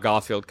like, wow,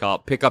 Garfield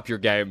Kart, pick up your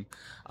game.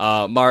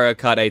 Mario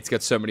Kart 8's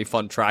got so many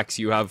fun tracks.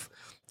 You have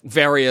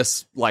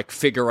various like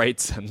figure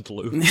eights and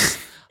loops.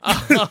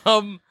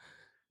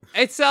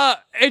 It's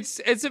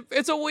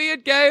a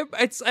weird game.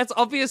 It's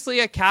obviously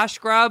a cash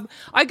grab.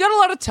 I got a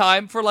lot of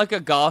time for like a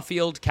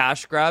Garfield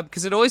cash grab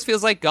because it always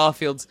feels like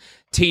Garfield's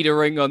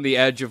teetering on the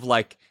edge of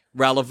like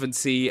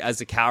relevancy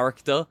as a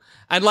character.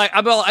 And like,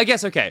 I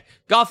guess, okay,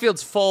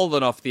 Garfield's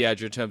fallen off the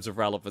edge in terms of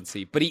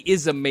relevancy, but he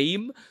is a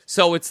meme.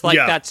 So it's like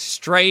that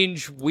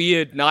strange,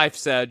 weird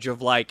knife's edge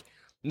of like,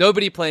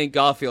 nobody playing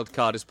Garfield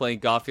Kart is playing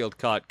Garfield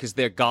Kart because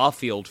they're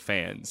Garfield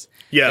fans.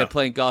 Yeah. They're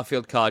playing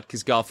Garfield Kart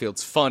because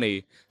Garfield's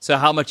funny. So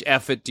how much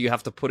effort do you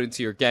have to put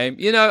into your game?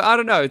 I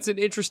don't know. It's an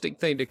interesting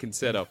thing to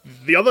consider.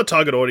 The other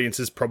target audience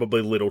is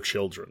probably little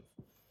children.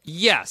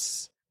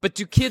 Yes. But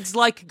do kids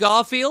like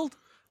Garfield?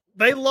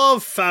 They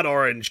love Fat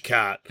Orange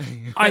Cat.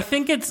 I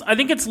think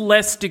it's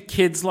less do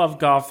kids love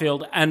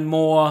Garfield and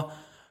more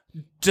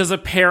does a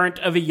parent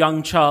of a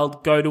young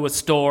child go to a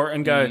store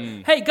and go,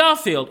 hey,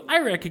 Garfield, I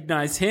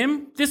recognize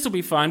him. This will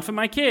be fine for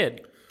my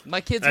kid. My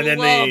kids will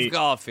love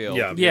Garfield.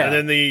 Yeah. And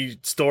then the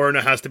store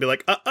owner has to be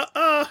like,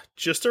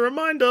 just a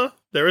reminder,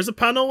 there is a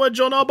panel where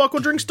John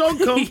Arbuckle drinks dog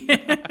cum.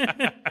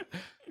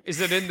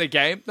 Is it in the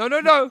game?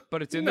 No,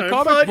 but it's in the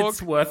comic book.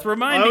 It's worth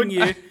reminding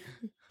you.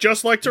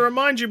 Just like to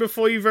remind you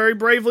before you very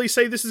bravely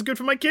say this is good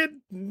for my kid.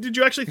 Did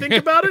you actually think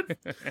about it?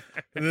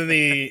 And then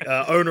the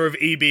owner of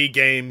EB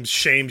Games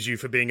shames you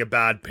for being a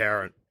bad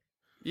parent.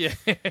 Yeah.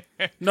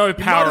 No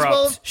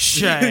power-ups.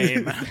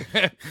 Shame.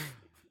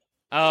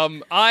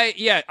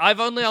 I've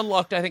only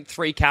unlocked, I think,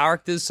 3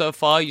 characters so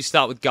far. You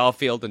start with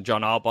Garfield and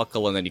John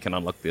Arbuckle, and then you can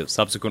unlock the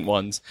subsequent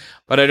ones.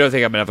 But I don't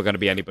think I'm ever going to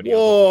be anybody else.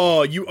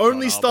 Whoa, you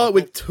only start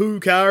with 2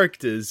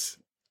 characters.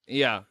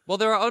 Yeah. Well,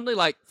 there are only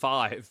like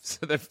 5,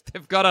 so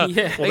they've got to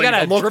they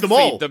gotta unlock drip them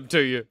all. feed them to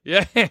you.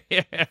 Yeah.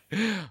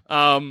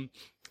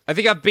 I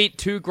think I've beat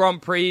 2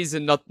 Grand Prix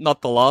and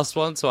not the last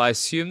one, so I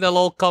assume they'll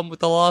all come with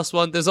the last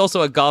one. There's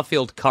also a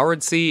Garfield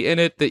currency in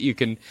it that you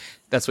can.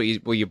 That's where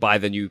you buy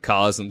the new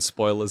cars and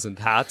spoilers and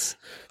hats.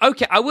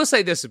 Okay, I will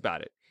say this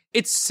about it.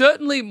 It's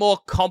certainly more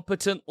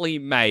competently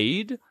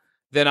made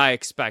than I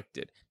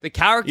expected. The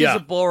characters are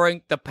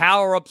boring. The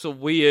power-ups are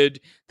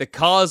weird. The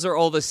cars are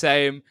all the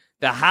same.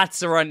 The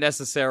hats are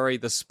unnecessary.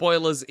 The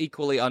spoilers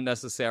equally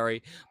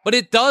unnecessary. But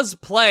it does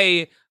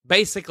play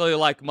basically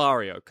like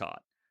Mario Kart.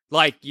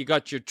 Like, you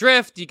got your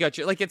drift,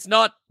 like, it's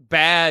not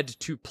bad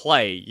to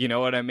play, you know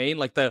what I mean?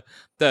 Like, the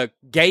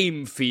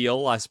game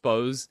feel, I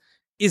suppose,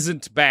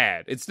 isn't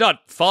bad. It's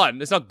not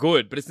fun. It's not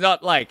good, but it's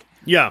not, like,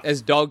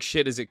 as dog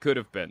shit as it could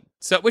have been.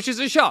 So, which is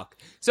a shock.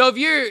 So if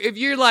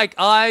you're like,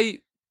 I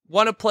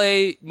want to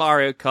play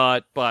Mario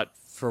Kart, but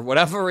for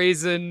whatever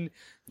reason,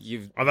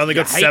 I've only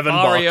got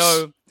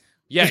 $7.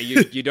 Yeah,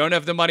 you don't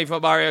have the money for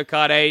Mario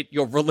Kart 8.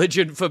 Your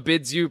religion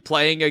forbids you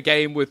playing a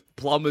game with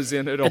plumbers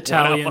in it or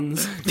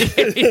Italians.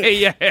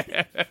 Yeah.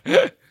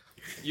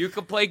 You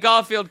can play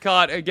Garfield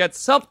Kart and get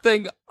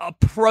something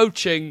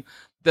approaching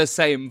the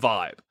same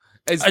vibe.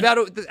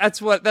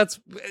 That's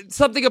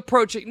something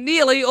approaching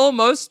nearly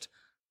almost,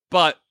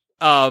 but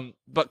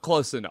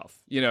close enough.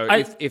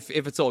 If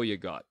it's all you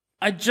got.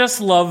 I just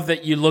love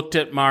that you looked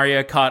at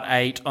Mario Kart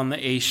 8 on the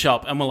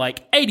eShop and were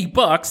like,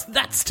 $80,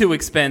 that's too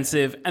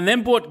expensive, and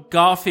then bought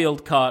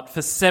Garfield Kart for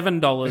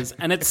 $7,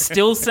 and it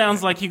still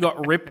sounds like you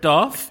got ripped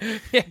off.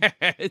 Yeah,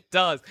 it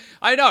does.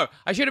 I know.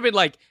 I should have been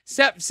like,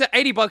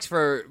 $80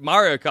 for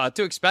Mario Kart,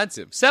 too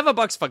expensive.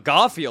 $7 for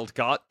Garfield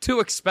Kart,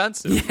 too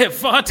expensive. Yeah,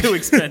 far too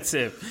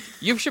expensive.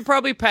 You should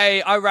probably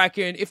pay, I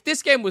reckon, if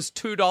this game was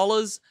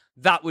 $2,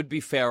 that would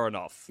be fair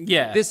enough.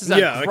 Yeah. This is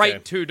a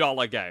great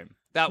 $2 game.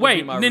 That would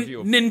be my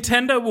review.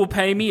 Nintendo will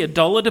pay me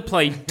 $1 to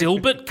play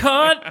Dilbert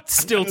Kart?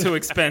 Still too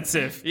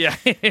expensive. Yeah.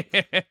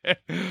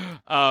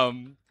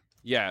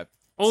 Yeah.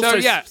 Also,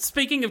 yeah.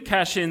 Speaking of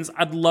cash-ins,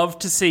 I'd love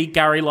to see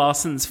Gary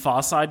Larson's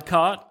Farside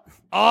cart.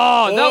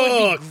 Oh, that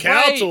would be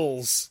great.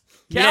 Cowtools.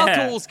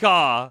 Cowtools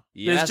car.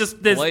 Yes,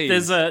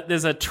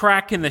 there's a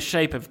track in the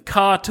shape of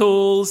car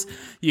tools.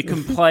 You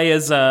can play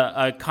as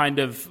a kind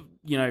of,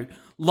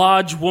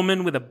 large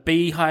woman with a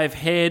beehive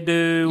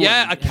hairdo.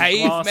 Yeah, and a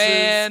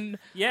caveman.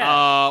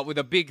 Yeah. With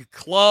a big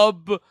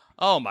club.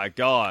 Oh my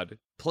god.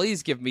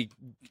 Please give me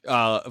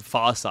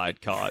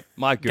Farside cart.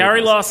 My goodness.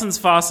 Gary Larson's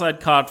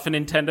Farside cart for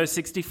Nintendo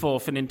 64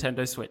 for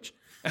Nintendo Switch.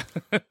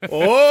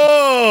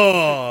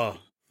 Oh!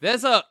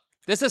 There's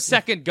a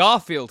second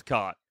Garfield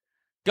cart.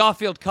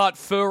 Garfield Kart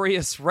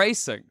Furious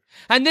Racing.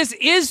 And this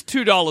is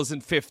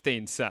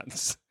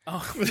 $2.15.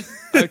 Oh.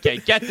 Okay,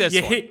 get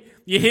this one.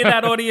 You hear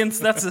that, audience?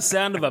 That's the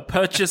sound of a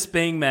purchase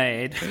being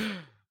made.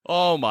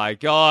 Oh my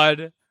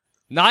god.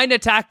 9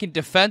 attack and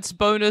defense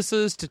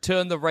bonuses to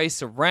turn the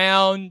race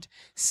around.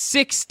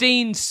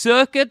 16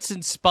 circuits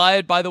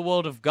inspired by the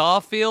world of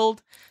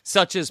Garfield,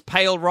 such as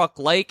Pale Rock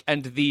Lake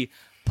and the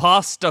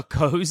Pasta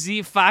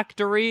Cozy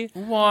Factory.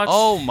 What?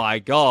 Oh my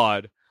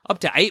god. Up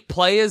to 8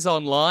 players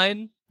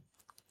online.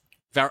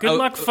 Good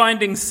luck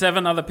finding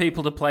 7 other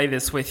people to play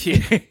this with you.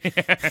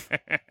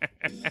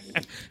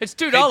 It's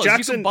 $2. Hey, you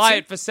Jackson, can buy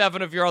it for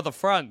 7 of your other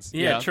friends.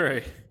 Yeah,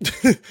 true.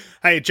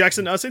 Hey,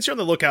 Jackson, since you're on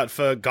the lookout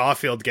for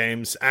Garfield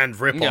games and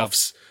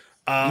rip-offs,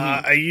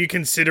 are you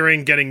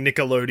considering getting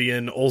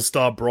Nickelodeon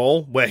All-Star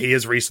Brawl, where he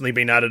has recently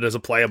been added as a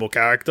playable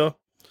character?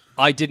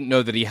 I didn't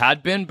know that he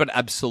had been, but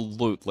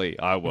absolutely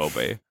I will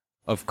be.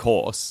 Of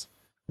course.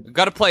 I've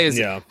got to play as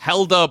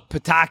Helda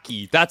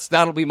Pataki.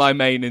 That'll be my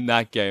main in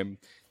that game.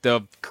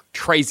 The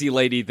crazy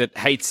lady that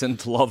hates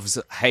and loves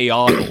Hey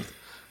Arnold.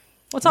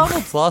 What's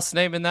Arnold's last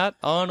name in that?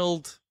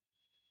 Arnold.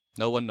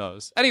 No one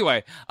knows.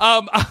 Anyway,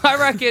 I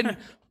reckon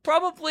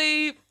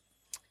probably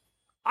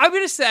I'm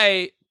going to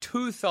say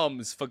 2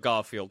 thumbs for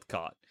Garfield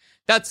Kart.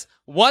 That's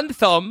 1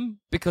 thumb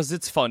because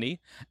it's funny,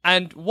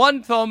 and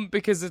 1 thumb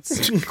because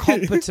it's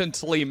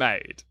competently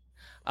made.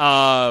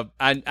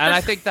 And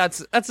I think that's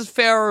as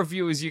fair a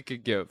review as you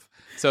could give.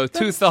 So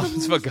 2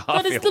 thumbs for Garfield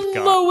Kart. That is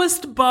the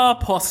lowest bar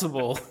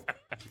possible.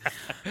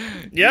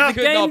 Yeah, You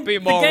could not be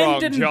more the game wrong,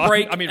 didn't John.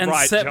 break I mean, and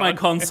right, set John. my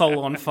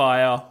console on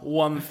fire.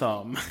 1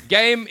 thumb.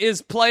 Game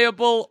is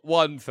playable,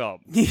 1 thumb.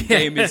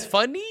 Game is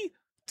funny,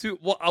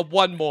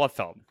 1 more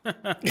thumb.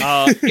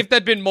 If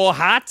there'd been more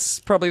hats,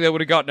 probably they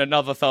would have gotten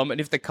another thumb. And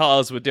if the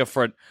cars were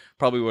different,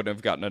 probably wouldn't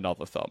have gotten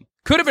another thumb.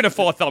 Could have been a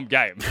 4-thumb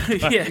game.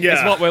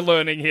 That's what we're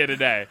learning here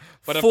today.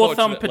 But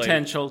 4-thumb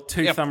potential,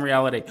 2-thumb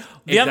reality.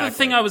 The other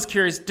thing I was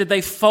curious, did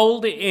they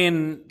fold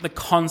in the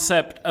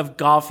concept of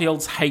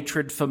Garfield's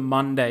hatred for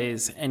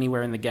Mondays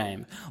anywhere in the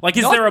game? Like,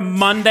 is there a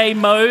Monday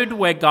mode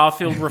where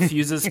Garfield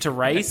refuses to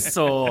race,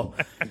 or...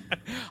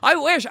 I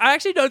wish. I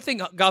actually don't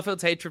think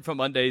Garfield's hatred for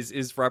Mondays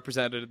is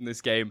represented in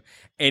this game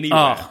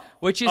anywhere,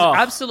 which is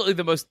absolutely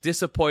the most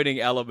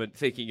disappointing element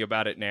thinking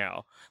about it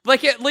now.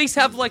 Like, at least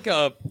have like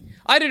a...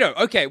 I don't know.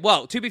 Okay,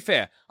 well, to be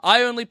fair,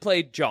 I only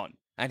played John,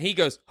 and he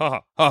goes, ha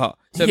ha, ha ha.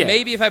 So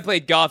maybe if I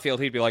played Garfield,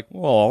 he'd be like,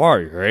 well,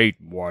 I hate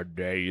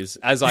Mondays,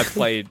 as I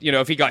played,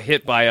 if he got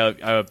hit by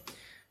a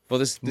well,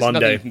 there's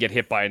nothing you can get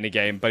hit by in the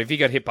game, but if he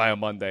got hit by a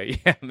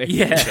Monday, maybe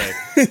he'd say,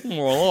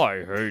 well,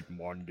 I hate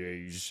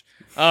Mondays.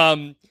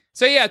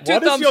 So yeah, 2 Why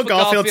thumbs does your for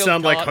Garfield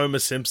sound like Kart. Homer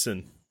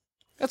Simpson?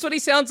 That's what he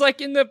sounds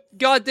like in the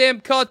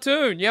goddamn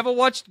cartoon. You ever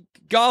watched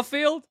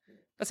Garfield?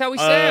 That's how he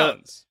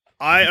sounds.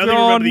 I only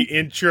remember the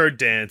intro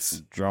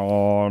dance.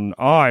 John,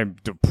 I'm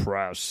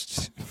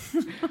depressed.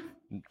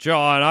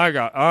 John, I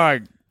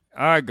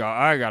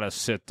gotta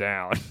sit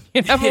down.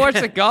 You never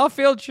watched the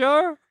Garfield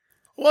show?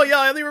 Well, yeah,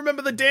 I only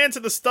remember the dance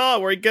at the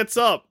start where he gets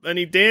up and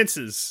he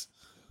dances.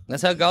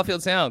 That's how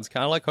Garfield sounds,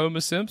 kind of like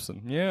Homer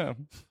Simpson. Yeah.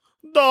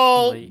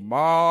 Doll.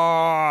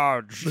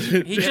 Marge.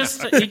 He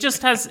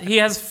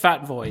has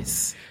fat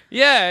voice.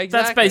 Yeah, exactly.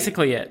 That's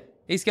basically it.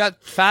 He's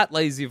got fat,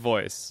 lazy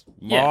voice.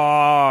 Yeah.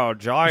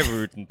 Marge, I've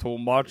eaten too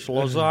much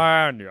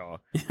lasagna.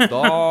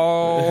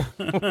 Oh.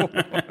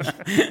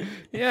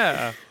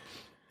 Yeah.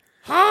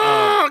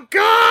 Oh,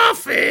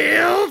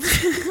 Garfield!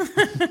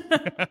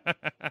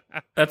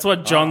 That's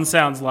what John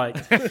sounds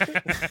like. Garfield,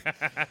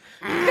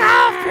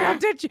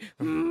 did you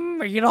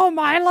eat all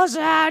my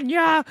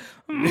lasagna?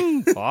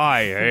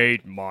 I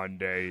hate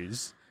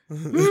Mondays.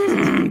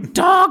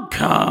 Dog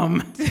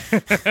cum.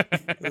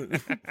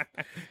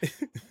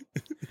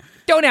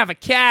 Don't have a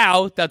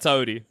cow. That's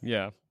Odie.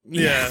 Yeah.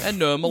 Yeah. And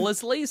normal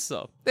is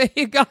Lisa. There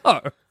you go.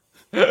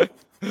 Anyway,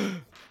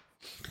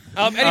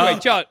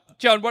 John,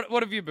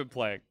 what have you been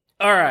playing?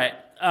 All right.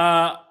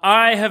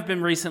 I have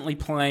been recently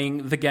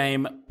playing the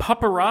game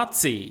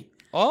Paparazzi.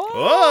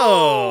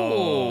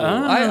 Oh.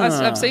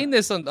 I've seen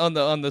this on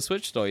the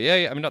Switch store.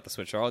 Yeah, I mean not the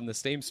Switch store, on the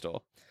Steam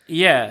store.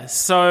 Yeah,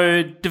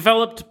 so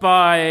developed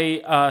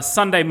by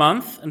Sunday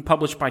Month and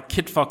published by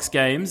Kit Fox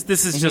Games.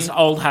 This is just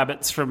old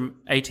habits from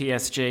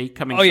ATSG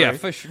coming through. Oh yeah,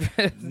 for sure.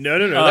 No.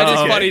 That is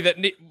okay. funny that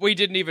we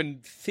didn't even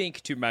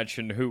think to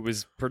mention who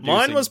was producing.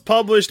 Mine was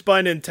published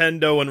by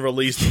Nintendo and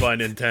released by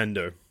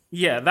Nintendo.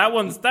 Yeah, that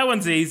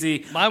one's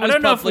easy. Mine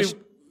was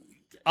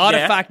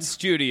Artifact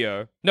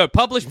Studio. No,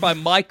 published by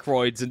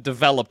Microids and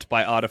developed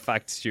by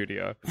Artifact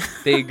Studio.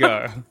 There you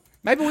go.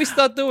 Maybe we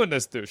start doing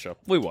this, Dusha.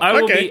 We won't.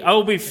 I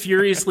will be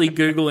furiously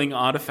Googling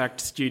Artifact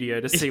Studio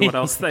to see what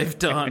else they've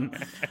done.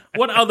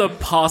 What other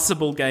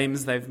possible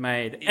games they've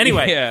made.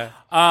 Anyway,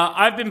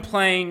 I've been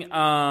playing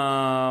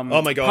oh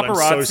my god,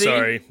 Paparazzi. I'm so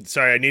sorry.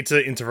 Sorry, I need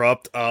to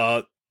interrupt.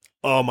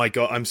 Oh my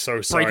god, I'm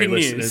so sorry, Breaking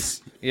listeners.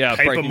 news. Yeah,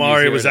 Paper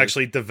Mario was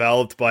actually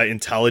developed by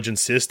Intelligent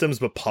Systems,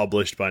 but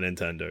published by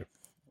Nintendo.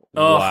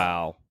 Oh.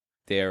 Wow.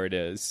 There it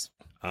is.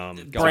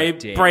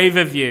 Brave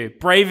of you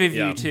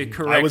to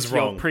correct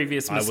your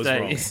previous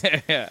mistakes.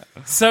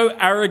 So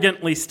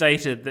arrogantly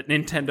stated that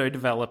Nintendo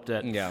developed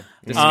it. Yeah,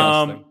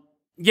 disgusting.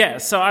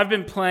 So I've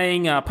been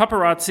playing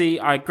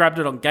Paparazzi. I grabbed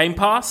it on Game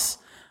Pass,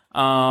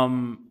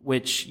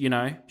 which,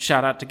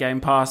 shout out to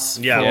Game Pass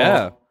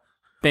for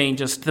being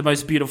just the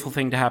most beautiful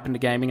thing to happen to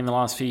gaming in the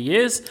last few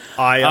years.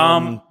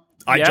 I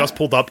just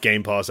pulled up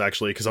Game Pass,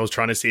 actually, because I was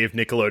trying to see if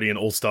Nickelodeon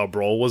All-Star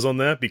Brawl was on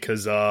there,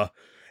 because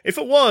if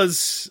it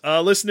was,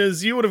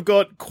 listeners, you would have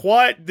got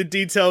quite the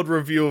detailed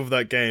review of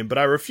that game, but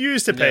I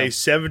refuse to pay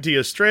 70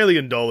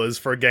 Australian dollars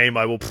for a game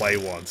I will play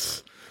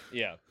once.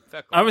 Yeah.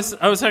 I was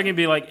hoping to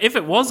be like, if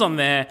it was on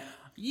there,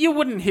 you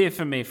wouldn't hear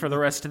from me for the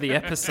rest of the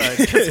episode,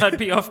 because I'd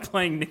be off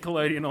playing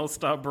Nickelodeon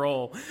All-Star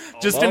Brawl.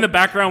 Just in the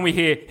background, we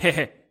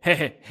hear,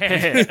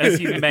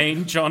 as you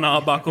main John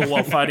Arbuckle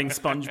while fighting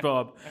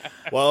SpongeBob.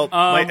 Well,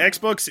 my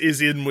Xbox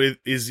is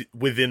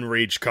within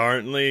reach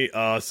currently,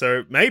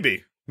 so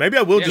maybe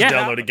I will just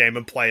download a game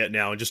and play it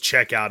now and just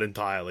check out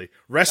entirely.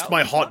 Rest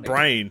my hot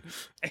brain.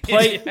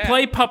 Play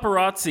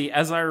Paparazzi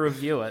as I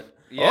review it.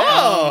 Yeah.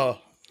 Oh!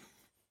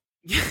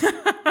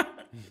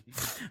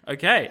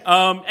 Okay.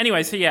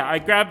 Anyway, so I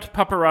grabbed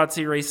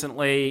Paparazzi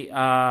recently.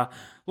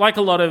 Like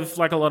a lot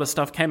of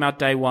stuff, came out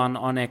day one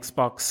on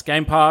Xbox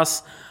Game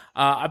Pass.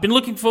 I've been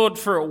looking forward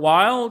for a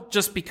while,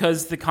 just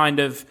because the kind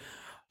of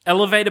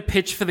elevator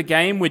pitch for the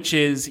game, which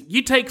is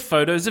you take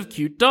photos of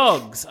cute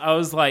dogs. I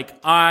was like,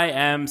 I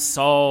am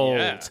sold.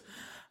 Yeah.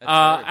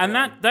 And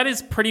that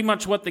is pretty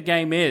much what the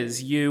game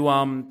is. You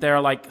there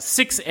are like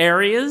 6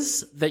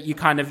 areas that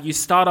you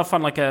start off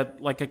on like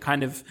a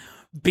kind of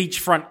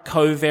beachfront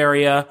cove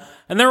area,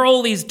 and there are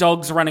all these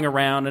dogs running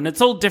around, and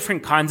it's all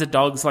different kinds of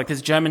dogs. Like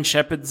there's German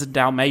Shepherds and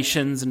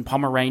Dalmatians and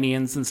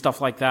Pomeranians and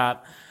stuff like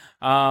that.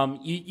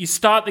 You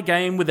start the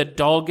game with a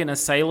dog in a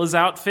sailor's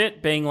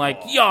outfit being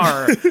like,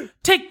 "Yar,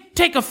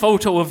 take a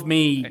photo of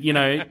me,"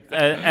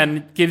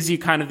 and gives you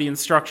kind of the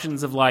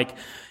instructions of like,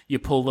 you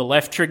pull the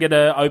left trigger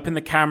to open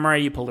the camera,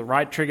 you pull the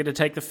right trigger to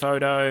take the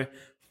photo,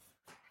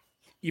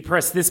 you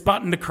press this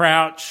button to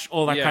crouch,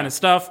 all that kind of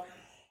stuff.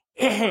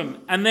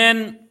 And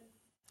then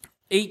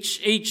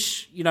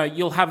each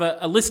you'll have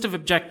a list of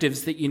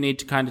objectives that you need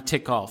to kind of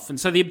tick off. And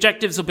so the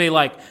objectives will be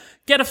like,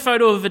 get a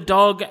photo of a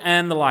dog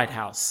and the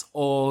lighthouse,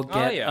 or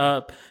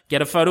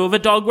get a photo of a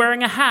dog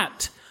wearing a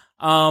hat.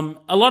 A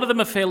lot of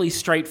them are fairly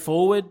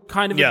straightforward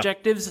kind of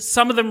objectives.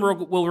 Some of them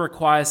will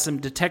require some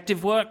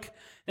detective work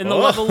in the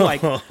level,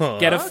 like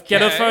get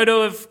a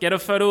photo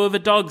of a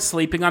dog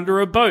sleeping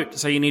under a boat.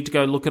 So you need to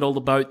go look at all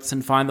the boats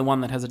and find the one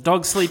that has a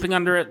dog sleeping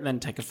under it, and then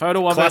take a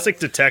photo of it. Classic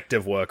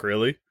detective work,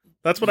 really.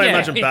 That's what I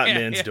imagine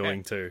Batman's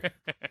doing too.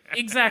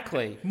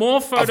 Exactly.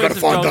 More photos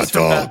of dogs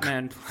from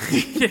Batman.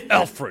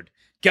 Alfred,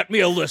 get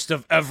me a list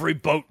of every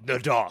boat in the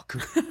dock.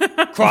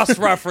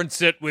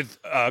 Cross-reference it with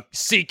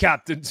sea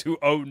captains who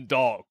own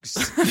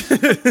dogs.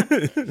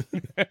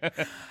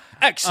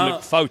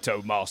 Excellent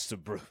photo, Master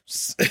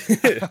Bruce.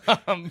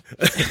 Thank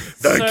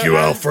you,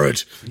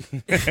 Alfred.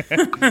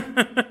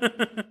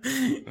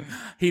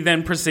 He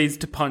then proceeds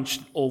to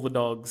punch all the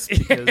dogs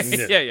because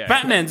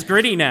Batman's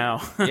gritty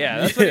now.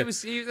 Yeah, that's what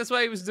that's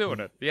why he was doing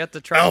it. He had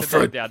to track the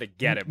dog down to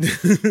get him.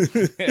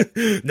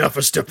 Now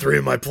for step 3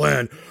 of my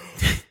plan.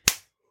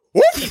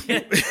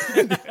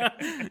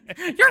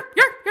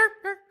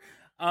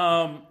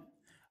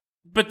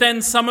 But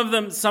then some of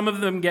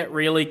them get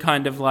really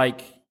kind of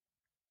like,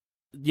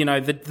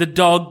 the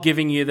dog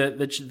giving you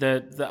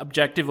the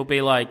objective will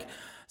be like,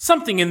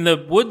 something in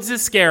the woods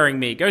is scaring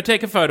me. Go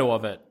take a photo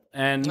of it.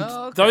 And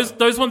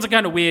those ones are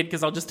kind of weird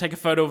because I'll just take a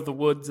photo of the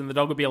woods and the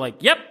dog will be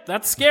like, "Yep,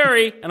 that's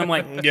scary," and I'm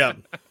like, "Yeah,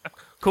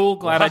 cool.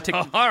 Glad I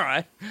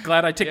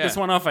ticked this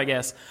one off, I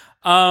guess."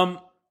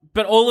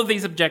 But all of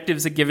these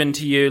objectives are given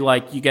to you.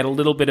 Like, you get a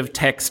little bit of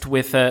text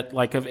with it,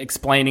 like of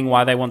explaining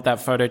why they want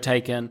that photo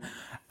taken,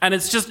 and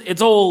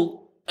it's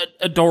all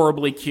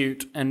adorably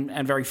cute and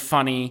very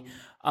funny.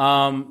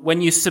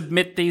 When you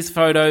submit these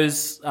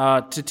photos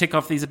to tick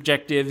off these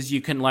objectives,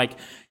 you can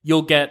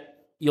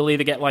you'll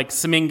either get like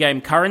some in-game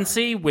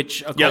currency,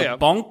 which are called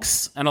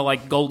bonks and are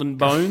like golden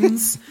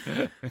bones.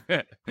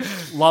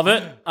 Love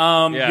it.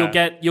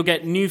 You'll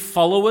get new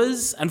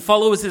followers, and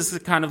followers is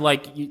kind of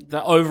like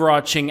the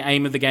overarching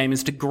aim of the game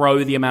is to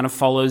grow the amount of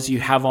followers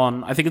you have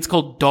on. I think it's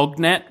called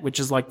Dognet,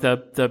 which is like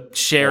the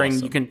sharing.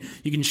 Awesome.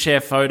 You can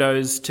share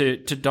photos to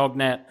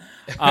Dognet,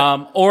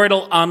 or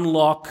it'll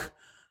unlock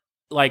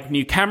like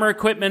new camera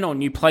equipment or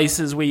new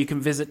places where you can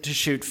visit to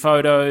shoot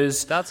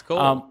photos. That's cool.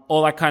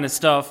 All that kind of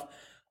stuff.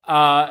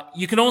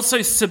 You can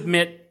also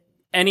submit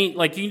you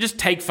can just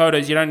take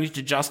photos. You don't need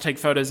to just take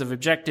photos of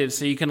objectives.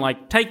 So you can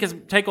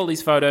take all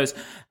these photos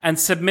and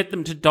submit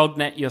them to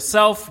Dognet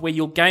yourself, where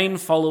you'll gain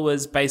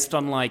followers based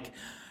on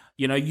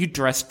you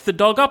dressed the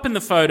dog up in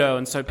the photo.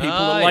 And so people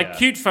that like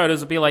cute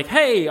photos will be like,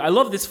 hey, I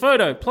love this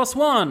photo,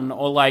 +1.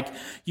 Or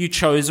you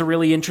chose a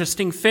really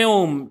interesting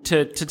film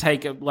to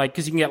take,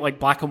 because you can get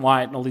black and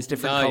white and all these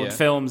different colored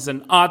films.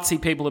 And artsy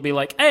people will be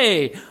like,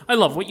 hey, I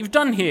love what you've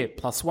done here,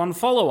 +1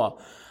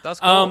 follower. That's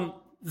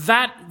cool.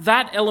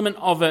 That element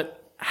of it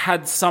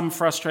had some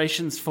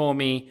frustrations for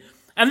me.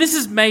 And this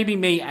is maybe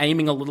me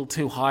aiming a little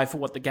too high for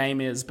what the game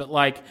is, but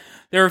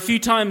there are a few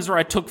times where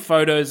I took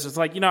photos. It's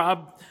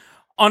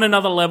on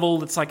another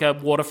level, it's like a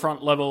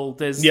waterfront level.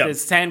 There's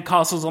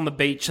sandcastles on the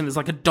beach, and there's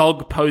a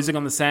dog posing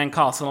on the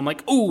sandcastle. I'm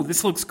like, ooh,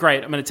 this looks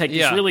great. I'm going to take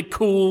this really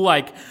cool,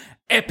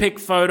 epic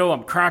photo.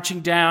 I'm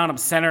crouching down. I'm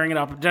centering it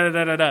up.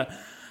 Da-da-da-da-da.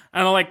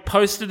 And I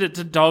posted it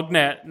to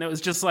Dognet, and it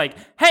was just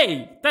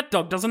hey, that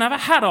dog doesn't have a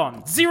hat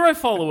on. 0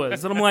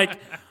 followers. And I'm like...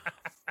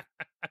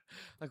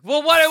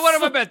 well, what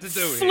am I meant to do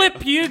here?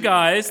 Flip you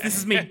guys. This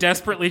is me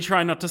desperately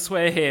trying not to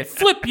swear here.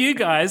 Flip you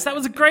guys. That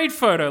was a great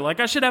photo.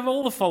 I should have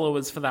all the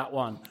followers for that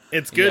one.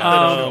 It's good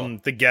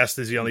that the guest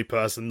is the only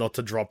person not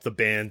to drop the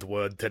banned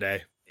word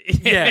today.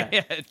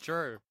 Yeah.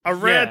 True. A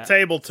rare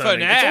table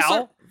turning. For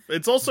now.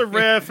 It's also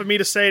rare for me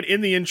to say it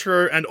in the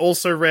intro, and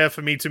also rare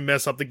for me to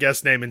mess up the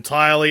guest name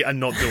entirely and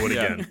not do it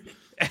again.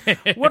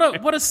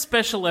 What a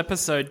special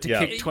episode to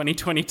kick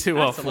 2022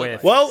 off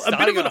with. Well, a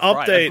bit of an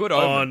update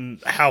on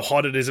how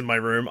hot it is in my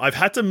room. I've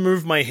had to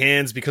move my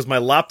hands because my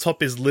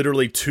laptop is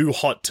literally too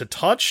hot to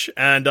touch,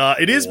 and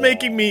it is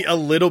making me a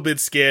little bit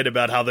scared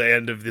about how the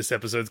end of this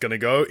episode is going to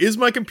go. Is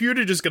my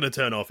computer just going to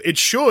turn off? It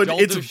should.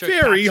 It's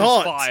very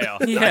hot. Fire.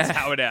 That's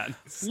how it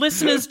ends.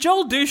 Listeners,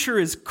 Joel Dusha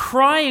is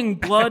crying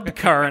blood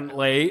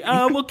currently.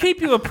 We'll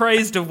keep you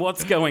appraised of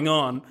what's going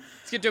on.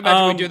 Get to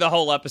imagine we do the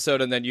whole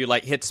episode and then you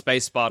hit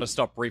spacebar to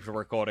stop Reaper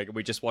recording and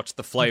we just watch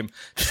the flame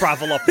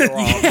travel up your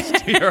arms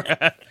to your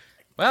head.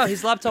 Wow,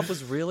 his laptop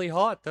was really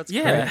hot. That's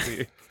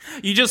crazy.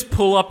 You just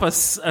pull up a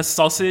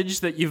sausage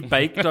that you've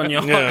baked on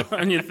your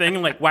on your thing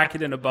and whack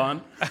it in a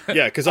bun.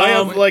 Yeah, because I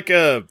have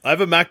I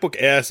have a MacBook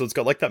Air, so it's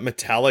got that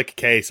metallic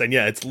case, and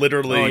it's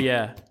literally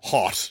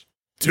hot,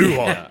 too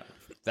hot.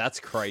 That's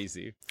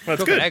crazy. That's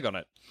Cook good. an egg on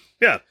it.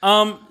 Yeah.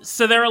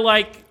 So there are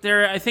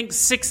I think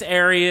 6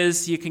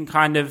 areas you can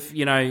kind of,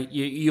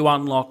 you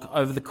unlock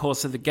over the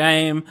course of the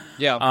game.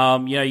 Yeah.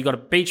 You got a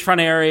beachfront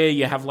area,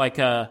 you have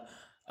a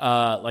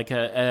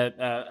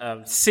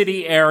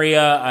city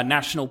area, a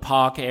national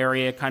park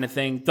area kind of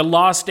thing. The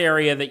last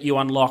area that you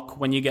unlock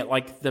when you get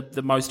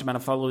the most amount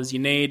of followers you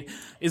need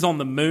is on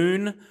the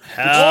moon.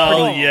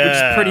 Hell which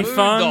is pretty Moon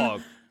fun.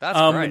 Dog. That's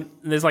great.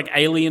 There's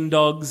alien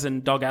dogs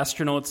and dog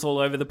astronauts all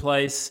over the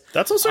place.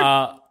 That's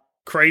also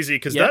crazy,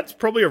 because that's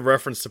probably a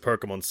reference to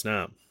Pokemon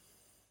Snap.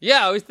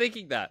 Yeah, I was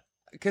thinking that.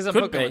 Because in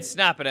Pokemon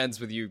Snap, it ends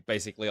with you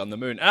basically on the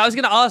moon. And I was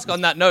going to ask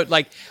on that note,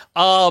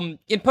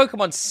 in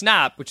Pokemon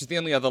Snap, which is the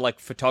only other,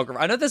 photography...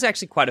 I know there's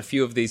actually quite a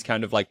few of these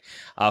kind of,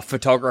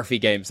 photography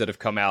games that have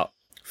come out.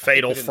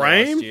 Fatal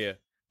Frame? Last year.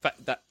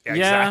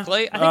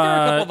 Exactly. I think there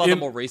are a couple of other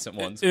more recent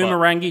ones.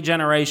 Umurangi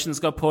Generations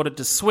got ported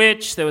to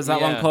Switch. There was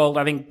that one called,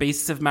 I think,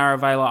 Beasts of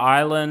Maravela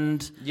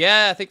Island.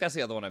 Yeah, I think that's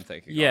the other one I'm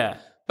thinking of.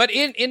 But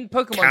in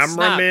Pokemon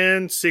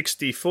Cameraman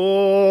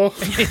 64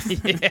 for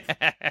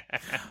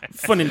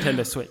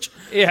Nintendo Switch.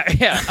 Yeah.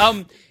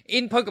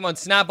 In Pokemon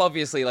Snap,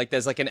 obviously,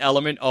 there's an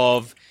element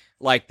of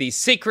these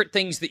secret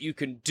things that you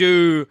can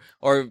do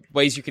or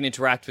ways you can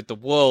interact with the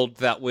world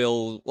that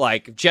will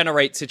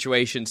generate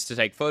situations to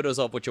take photos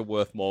of, which are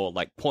worth more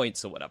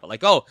points or whatever.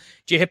 Did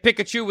you hit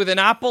Pikachu with an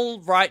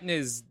apple right in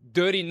his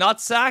dirty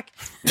nutsack?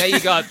 Now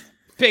you got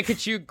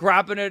Pikachu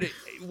grabbing it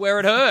where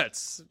it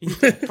hurts.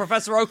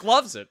 Professor Oak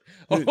loves it,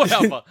 or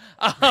whatever.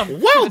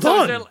 Well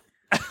done.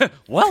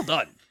 Well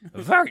done.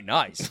 Very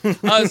nice.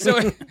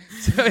 So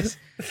is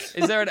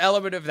there an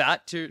element of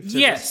that to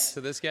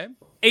this game?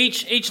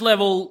 Each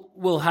level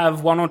will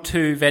have 1 or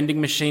 2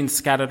 vending machines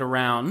scattered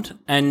around,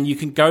 and you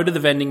can go to the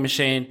vending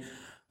machine.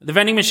 The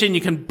vending machine,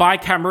 you can buy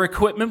camera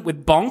equipment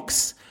with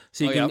bonks,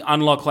 so you can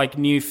unlock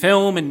new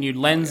film and new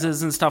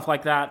lenses and stuff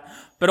like that.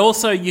 But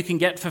also you can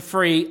get for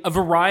free a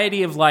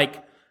variety of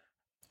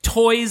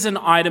toys and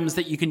items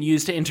that you can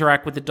use to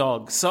interact with the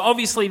dogs. So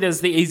obviously there's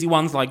the easy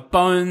ones like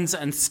bones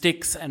and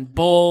sticks and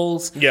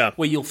balls,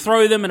 where you'll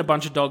throw them and a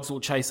bunch of dogs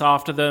will chase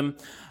after them.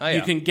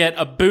 You can get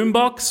a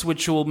boombox,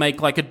 which will make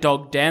a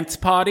dog dance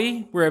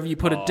party wherever you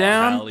put it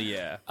down. Hell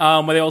yeah.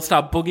 Where they all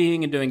start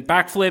boogieing and doing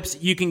backflips.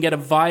 You can get a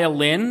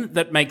violin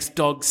that makes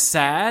dogs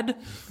sad.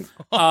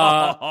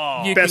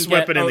 Best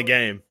weapon in the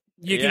game.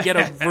 You can get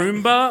a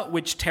Roomba,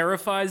 which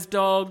terrifies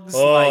dogs.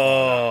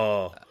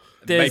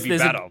 Maybe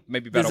better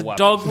there's a weapon.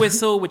 dog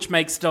whistle, which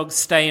makes dogs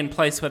stay in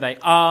place where they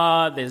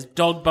are. There's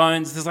dog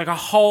bones. There's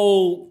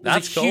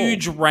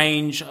huge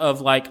range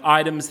of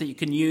items that you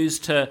can use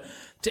to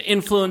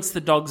influence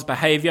the dog's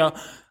behavior.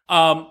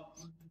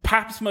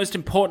 Perhaps most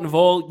important of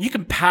all, you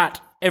can pat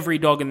every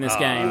dog in this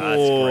game.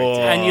 That's great.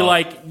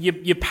 And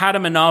you pat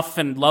them enough,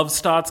 and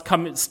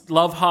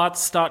love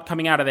hearts start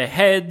coming out of their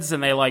heads,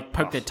 and they like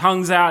poke their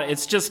tongues out.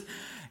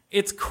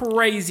 It's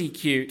crazy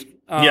cute.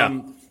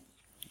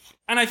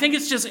 And I think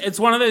it's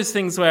one of those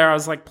things where I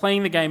was like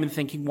playing the game and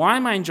thinking, why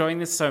am I enjoying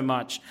this so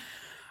much?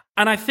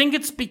 And I think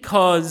it's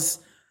because,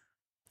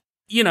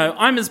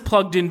 I'm as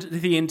plugged into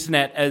the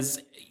internet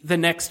as the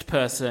next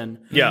person.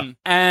 Yeah.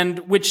 And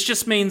which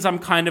just means I'm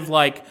kind of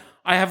like,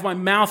 I have my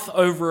mouth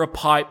over a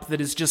pipe that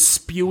is just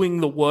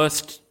spewing the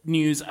worst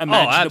news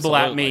imaginable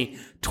at me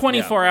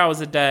 24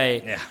 hours a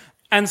day. Yeah.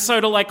 And so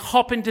to like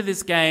hop into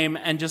this game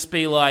and just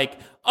be like,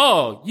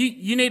 oh,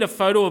 you need a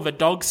photo of a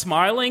dog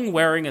smiling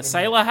wearing a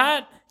sailor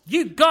hat?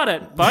 You got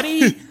it,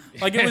 buddy.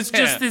 Like it was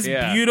just this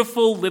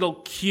beautiful little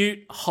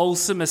cute,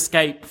 wholesome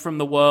escape from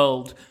the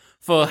world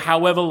for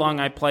however long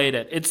I played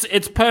it.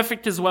 It's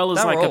perfect as well as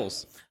That like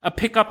rules. a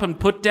pick up and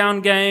put down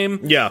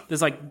game. Yeah.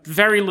 There's like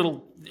very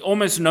little,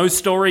 almost no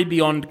story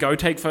beyond go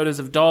take photos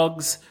of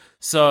dogs.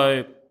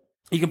 So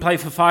you can play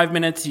for 5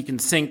 minutes, you can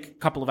sink a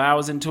couple of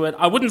hours into it.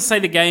 I wouldn't say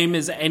the game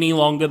is any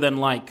longer than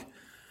like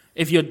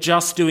if you're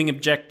just doing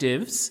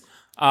objectives,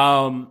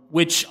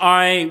 which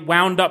I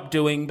wound up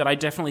doing, but I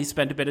definitely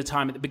spent a bit of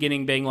time at the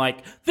beginning being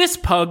like, this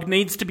pug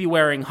needs to be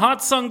wearing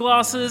heart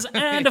sunglasses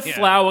and a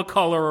flower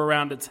collar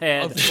around its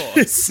head. Of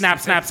course. Snap,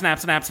 snap, snap,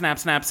 snap, snap,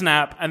 snap,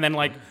 snap, and then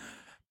like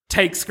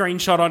take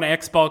screenshot on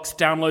Xbox,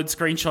 download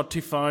screenshot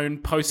to phone,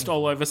 post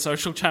all over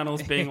social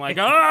channels being like,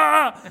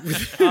 ah!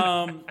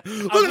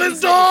 Look at this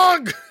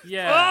dog!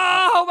 Yeah.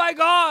 Oh my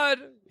god!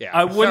 Yeah,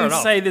 I fair wouldn't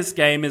enough. say this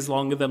game is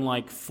longer than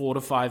like 4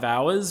 to 5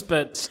 hours,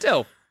 but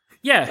Still.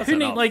 yeah, who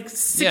need enough. like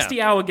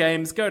 60-hour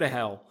games? Go to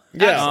hell.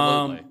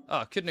 Absolutely.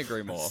 Couldn't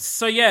agree more.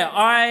 So yeah,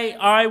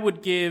 I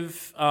would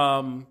give,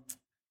 and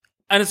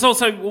it's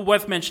also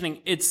worth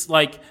mentioning. It's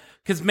like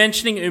because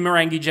mentioning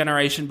Umurangi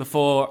Generation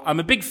before, I'm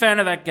a big fan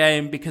of that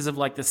game because of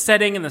like the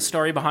setting and the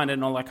story behind it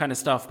and all that kind of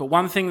stuff. But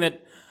one thing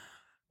that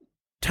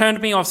turned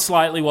me off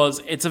slightly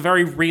was it's a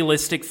very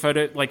realistic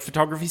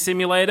photography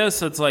simulator.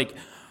 So it's like,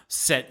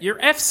 set your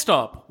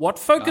f-stop. What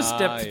focus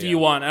depth do you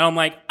want? And I'm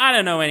like, I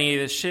don't know any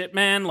of this shit,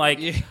 man. Like,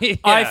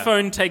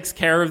 iPhone takes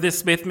care of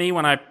this with me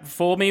when I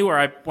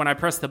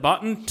press the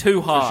button.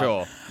 Too hard. For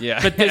sure.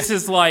 Yeah. But this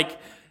is like,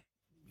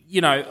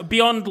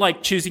 beyond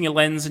like choosing your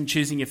lens and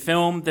choosing your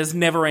film, there's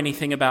never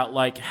anything about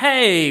like,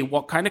 hey,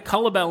 what kind of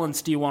color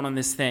balance do you want on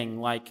this thing?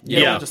 Like,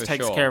 it all just for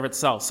takes sure. care of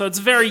itself. So it's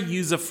very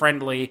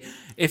user-friendly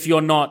if you're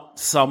not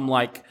some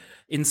like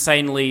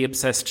insanely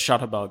obsessed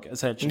shutterbug,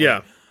 essentially.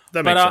 Yeah,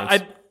 that makes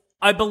sense.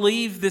 I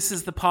believe this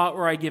is the part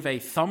where I give a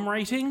thumb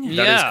rating.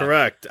 That is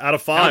correct. Out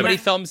of 5. How many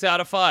thumbs out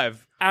of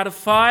 5? Out of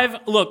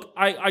 5, look,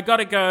 I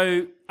gotta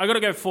go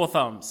 4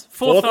 thumbs.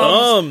 4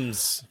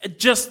 thumbs.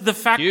 Just the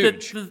fact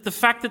Huge. that the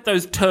fact that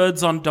those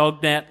turds on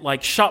Dognet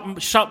like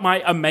shut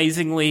my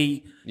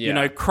amazingly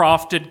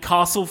crafted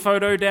castle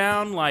photo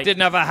down. Like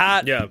Didn't have a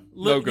hat. Yeah.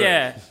 No good.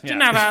 Yeah,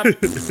 didn't have a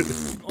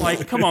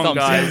like. Come on, Thumbs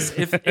guys.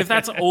 If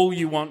that's all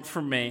you want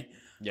from me.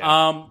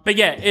 Yeah. But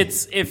yeah,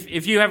 it's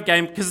if you have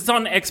game because it's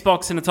on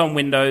Xbox and it's on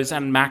Windows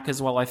and Mac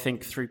as well. I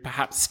think through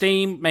perhaps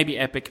Steam, maybe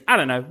Epic. I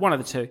don't know, one of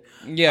the two.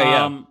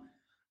 Yeah.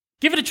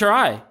 Give it a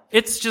try.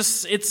 It's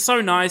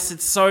so nice.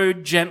 It's so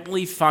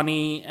gently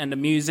funny and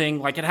amusing.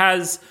 Like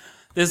there's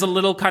a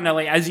little kind of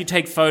like as you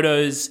take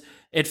photos,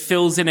 it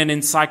fills in an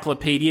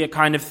encyclopedia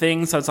kind of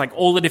thing. So it's like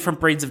all the different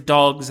breeds of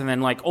dogs and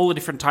then like all the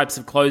different types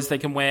of clothes they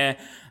can wear.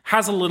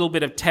 Has a little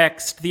bit of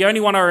text. The only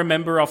one I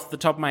remember off the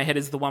top of my head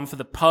is the one for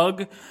the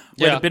pug,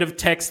 where the bit of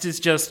text is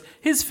just,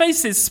 his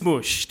face is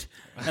smushed.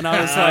 And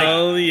I was like,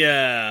 Oh,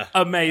 yeah.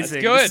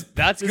 amazing.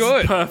 That's This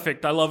good. is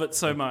perfect. I love it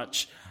so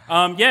much.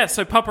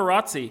 So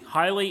Paparazzi,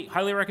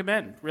 highly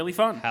recommend. Really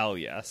fun. Hell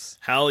yes.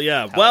 Hell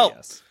yeah. Hell Well,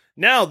 yes.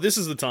 now this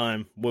is the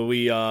time where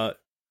we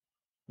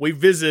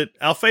visit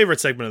our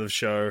favorite segment of the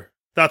show.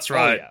 That's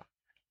right. Oh, yeah.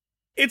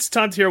 It's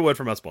time to hear a word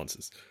from our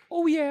sponsors.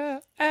 Oh, yeah.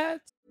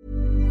 Ads.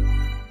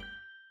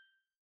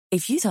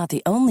 If you thought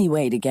the only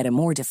way to get a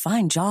more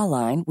defined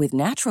jawline with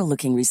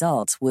natural-looking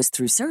results was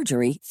through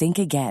surgery, think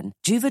again.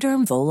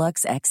 Juvederm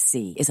Volux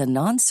XC is a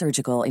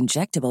non-surgical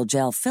injectable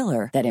gel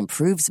filler that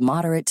improves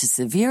moderate to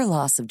severe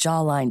loss of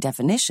jawline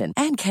definition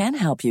and can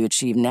help you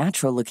achieve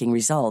natural-looking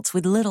results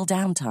with little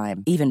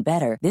downtime. Even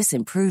better, this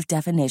improved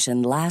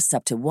definition lasts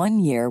up to 1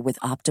 year with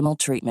optimal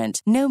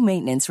treatment. No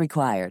maintenance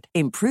required.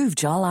 Improve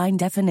jawline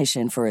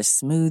definition for a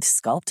smooth,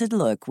 sculpted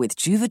look with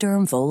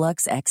Juvederm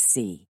Volux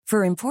XC.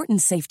 For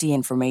important safety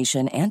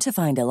information and to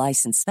find a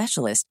licensed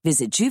specialist,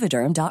 visit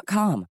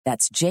Juvederm.com.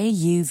 That's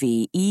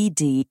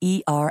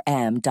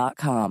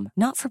JUVEDERM.com.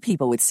 Not for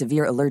people with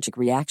severe allergic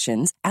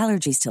reactions,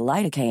 allergies to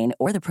lidocaine,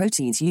 or the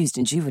proteins used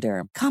in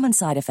Juvederm. Common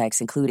side effects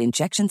include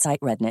injection site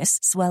redness,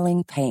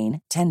 swelling,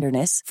 pain,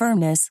 tenderness,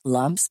 firmness,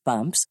 lumps,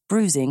 bumps,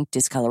 bruising,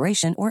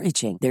 discoloration, or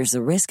itching. There's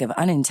a risk of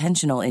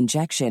unintentional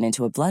injection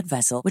into a blood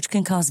vessel, which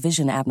can cause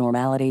vision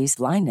abnormalities,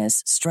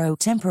 blindness, stroke,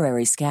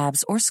 temporary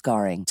scabs, or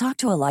scarring. Talk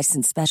to a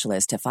licensed specialist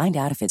specialist to find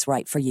out if it's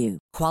right for you.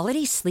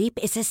 Quality sleep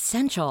is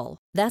essential.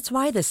 That's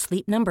why the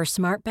Sleep Number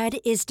Smart Bed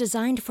is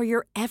designed for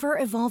your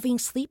ever-evolving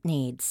sleep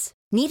needs.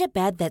 Need a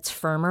bed that's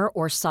firmer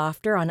or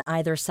softer on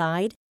either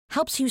side?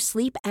 Helps you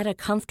sleep at a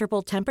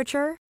comfortable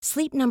temperature?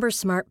 Sleep Number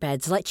Smart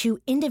Beds let you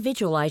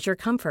individualize your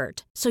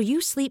comfort so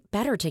you sleep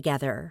better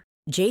together.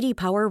 J.D.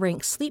 Power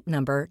ranks Sleep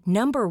Number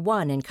number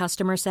 1 in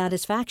customer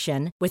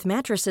satisfaction with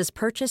mattresses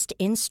purchased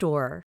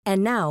in-store.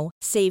 And now,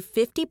 save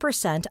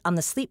 50% on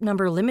the Sleep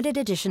Number Limited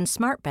Edition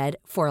Smart Bed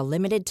for a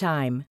limited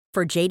time.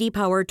 For J.D.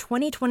 Power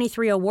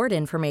 2023 award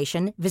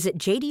information, visit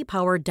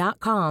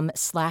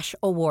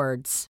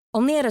jdpower.com/awards.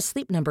 Only at a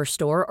Sleep Number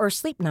store or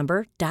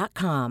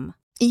sleepnumber.com.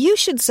 You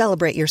should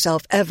celebrate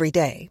yourself every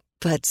day,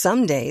 but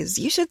some days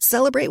you should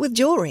celebrate with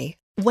jewelry.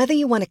 Whether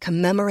you want to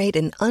commemorate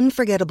an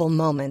unforgettable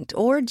moment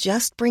or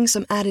just bring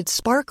some added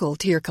sparkle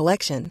to your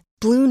collection,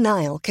 Blue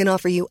Nile can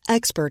offer you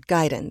expert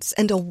guidance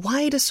and a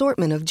wide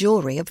assortment of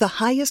jewelry of the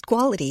highest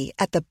quality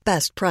at the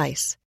best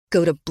price.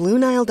 Go to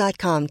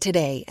BlueNile.com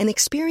today and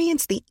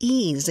experience the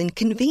ease and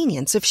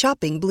convenience of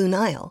shopping Blue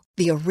Nile,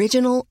 the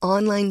original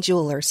online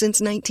jeweler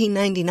since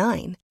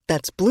 1999.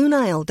 That's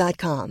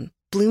BlueNile.com.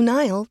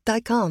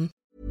 BlueNile.com.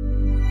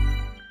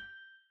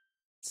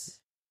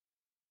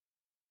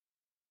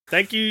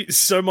 Thank you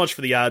so much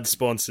for the ad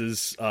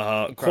sponsors.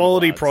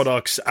 Quality ads.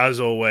 products, as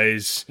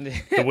always,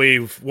 that we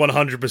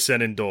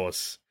 100%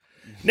 endorse.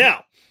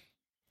 Now,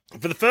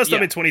 for the first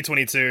time in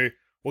 2022,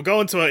 we'll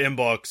go into our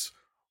inbox,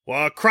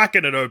 we're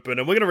cracking it open,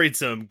 and we're going to read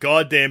some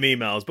goddamn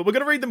emails, but we're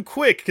going to read them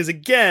quick, because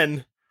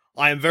again,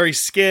 I am very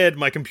scared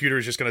my computer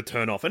is just going to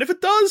turn off. And if it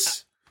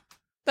does,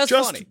 That's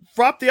just funny.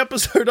 wrap the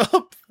episode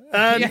up,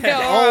 and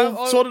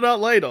I'll sort it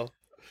out later.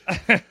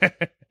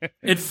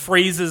 It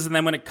freezes, and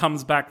then when it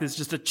comes back, there's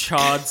just a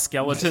charred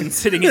skeleton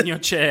sitting in your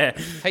chair.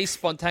 Hey,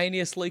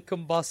 spontaneously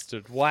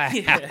combusted.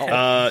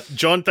 Wow.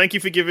 John, thank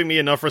you for giving me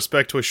enough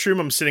respect to assume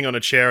I'm sitting on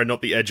a chair and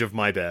not the edge of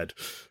my bed.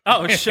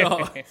 Oh,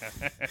 sure.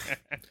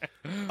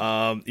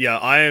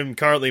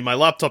 My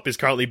laptop is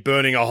currently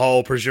burning a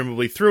hole,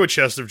 presumably through a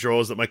chest of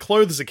drawers that my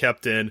clothes are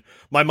kept in.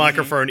 My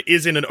microphone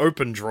is in an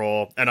open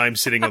drawer, and I'm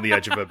sitting on the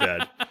edge of a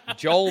bed.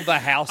 Joel the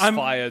house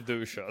fire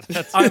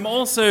doucher. I'm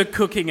also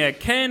cooking a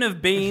can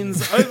of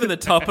beans over the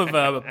top of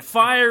a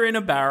fire in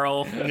a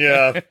barrel.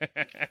 Yeah.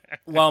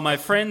 While my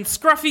friend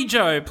Scruffy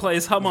Joe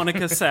plays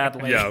harmonica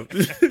sadly. Yeah.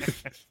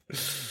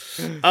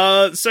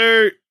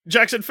 So,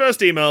 Jackson,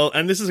 first email,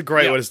 and this is a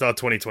great way to start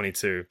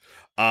 2022.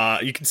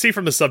 You can see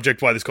from the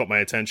subject why this caught my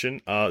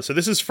attention. So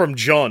this is from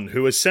John,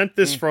 who has sent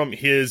this from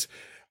his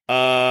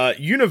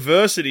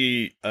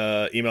university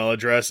email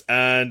address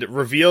and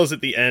reveals at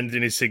the end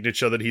in his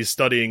signature that he's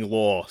studying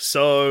law.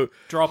 So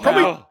Drop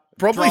probably.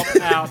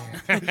 out.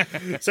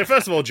 So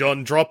first of all,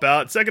 John, drop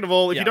out. Second of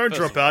all, if you don't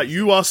drop out,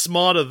 you are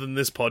smarter than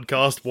this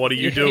podcast. What are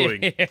you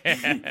doing?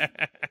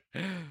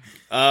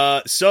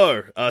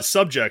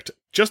 Subject.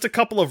 Just a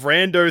couple of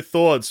rando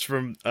thoughts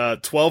from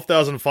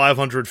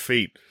 12,500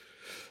 feet.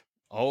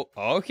 Oh,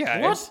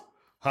 okay. What?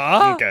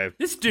 Huh? Okay.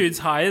 This dude's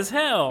high as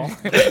hell.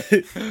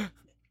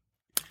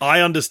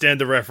 I understand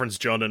the reference,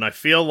 John, and I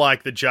feel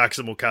like the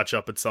Jackson will catch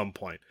up at some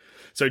point.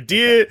 So,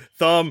 dear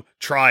Thumb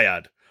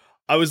Triad,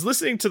 I was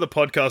listening to the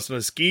podcast on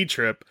a ski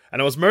trip,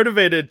 and I was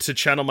motivated to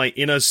channel my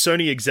inner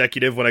Sony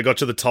executive when I got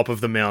to the top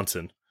of the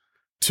mountain.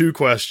 2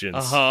 questions.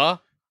 Uh-huh.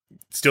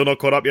 Still not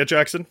caught up yet,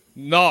 Jackson?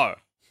 No.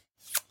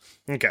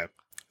 Okay.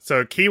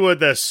 So, keyword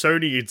there,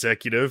 Sony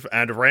executive,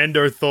 and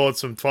rando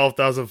thoughts from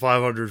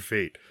 12,500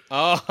 feet.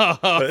 Oh,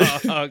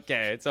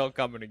 okay. It's all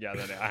coming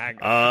together now.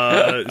 Hang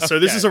on. So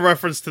this is a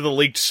reference to the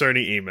leaked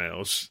Sony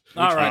emails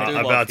All right.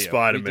 about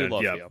Spider-Man.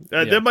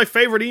 They're my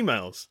favorite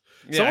emails.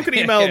 Someone could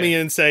email me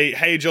and say,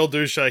 "Hey, Joel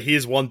Dusha,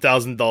 here's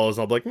 $1,000."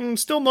 I'll be like,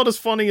 still not as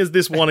funny as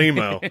this one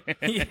email.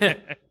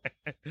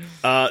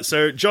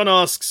 So John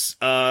asks,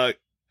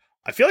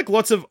 I feel like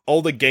lots of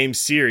older game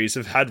series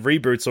have had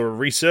reboots or a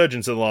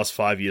resurgence in the last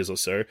 5 years or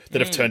so that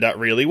have turned out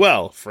really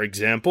well. For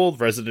example,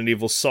 Resident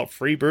Evil soft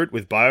reboot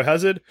with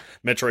Biohazard,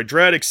 Metroid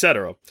Dread,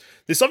 etc.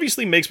 This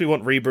obviously makes me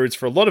want reboots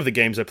for a lot of the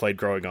games I played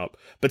growing up,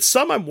 but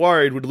some I'm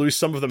worried would lose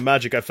some of the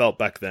magic I felt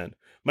back then.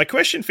 My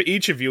question for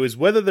each of you is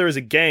whether there is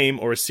a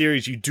game or a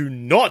series you do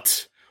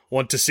not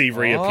want to see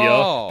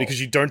reappear because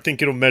you don't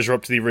think it'll measure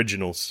up to the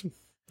originals.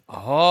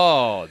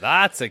 Oh,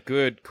 that's a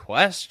good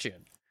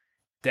question.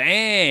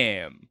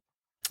 Damn.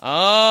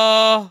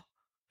 Trying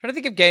to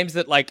think of games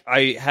that like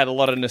I had a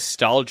lot of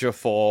nostalgia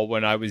for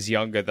when I was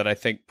younger that I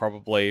think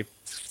probably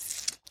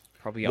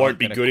won't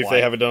be good if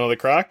they haven't done another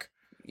crack.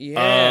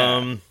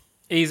 Yeah.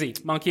 Easy.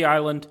 Monkey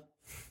Island.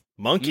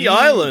 Monkey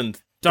Island.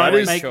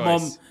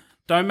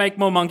 Don't make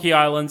more Monkey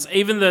Islands.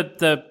 Even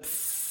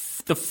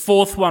the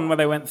fourth one where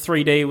they went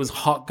 3D was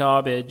hot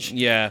garbage.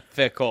 Yeah,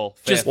 fair call.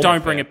 Just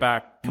don't bring it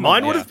back.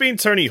 Mine would have been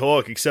Tony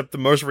Hawk, except the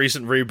most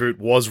recent reboot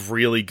was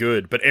really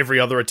good, but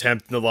every other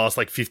attempt in the last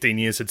 15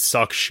 years had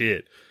sucked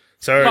shit.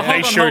 So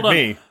they showed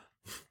me.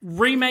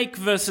 Remake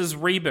versus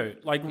reboot.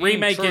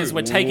 Remake is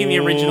we're taking the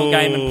original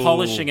game and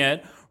polishing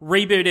it.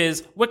 Reboot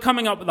is we're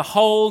coming up with a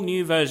whole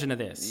new version of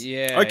this.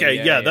 Yeah.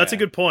 Okay, yeah, that's a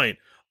good point.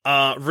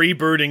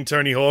 rebooting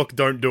Tony Hawk,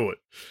 don't do it.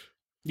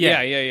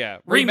 Yeah.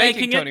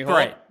 Remaking Tony it,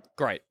 Hawk,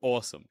 great,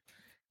 awesome.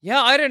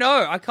 Yeah, I don't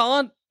know. I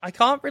can't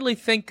really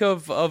think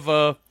of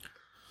a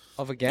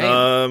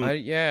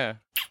game.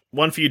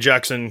 One for you,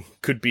 Jackson,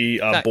 could be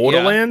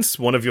Borderlands,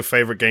 one of your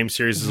favorite game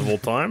series of all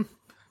time.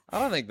 I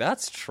don't think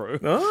that's true.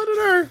 I don't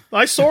know.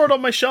 I saw it on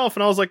my shelf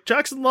and I was like,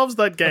 Jackson loves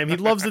that game. He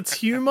loves its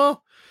humor.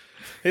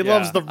 He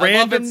loves the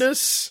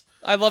randomness.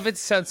 I love its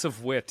sense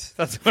of wit.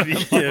 That's what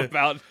I love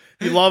about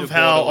You love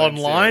how Borderlands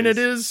online series.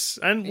 it is.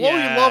 And while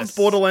you loved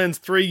Borderlands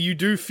 3, you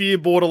do fear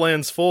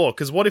Borderlands 4,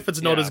 because what if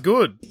it's not as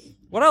good?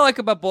 What I like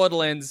about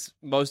Borderlands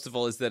most of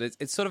all is that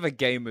it's sort of a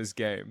gamer's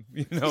game.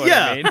 You know what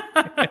I mean?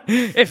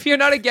 If you're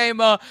not a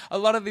gamer, a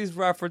lot of these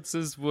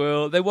references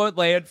won't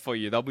land for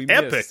you. They'll be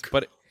missed.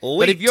 But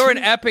if you're an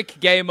epic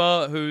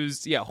gamer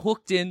who's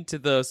hooked into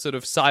the sort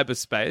of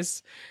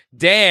cyberspace,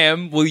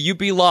 damn, will you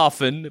be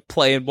laughing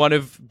playing one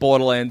of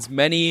Borderlands'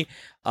 many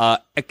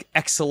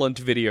excellent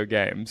video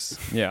games?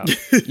 Yeah,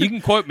 you can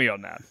quote me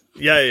on that.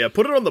 Yeah.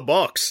 Put it on the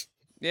box.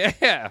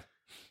 Yeah.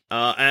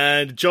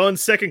 And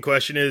John's second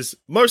question is,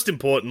 most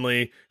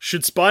importantly,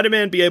 should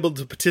Spider-Man be able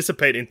to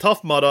participate in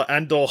Tough Mudder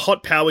and/or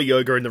Hot Power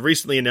Yoga in the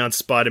recently announced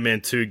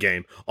Spider-Man 2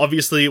 game?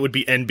 Obviously, it would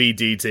be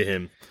NBD to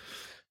him.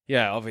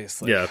 Yeah,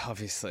 obviously. Yeah.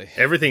 Obviously.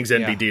 Everything's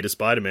NBD to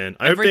Spider-Man.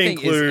 I Everything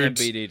hope they include...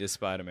 is NBD to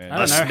Spider-Man.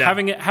 I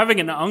don't know. Having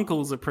an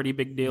uncle's a pretty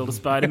big deal to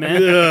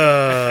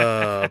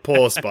Spider-Man.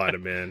 Poor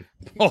Spider-Man.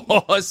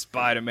 Poor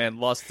Spider-Man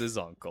lost his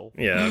uncle.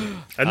 Yeah.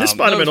 And this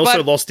Spider-Man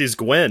also lost his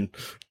Gwen.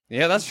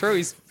 Yeah, that's true.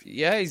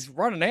 He's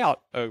running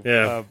out of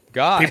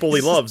guys. People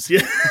he loves.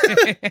 Yeah.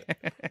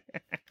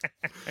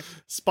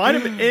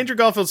 Andrew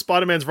Garfield's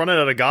Spider-Man's running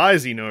out of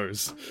guys he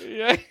knows.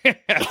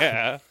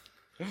 Yeah.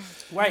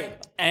 Wait,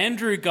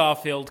 Andrew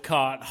Garfield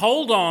cut.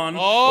 Hold on.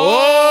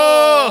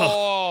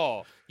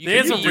 Oh!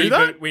 There's a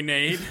reboot we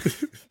need.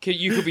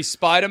 You could be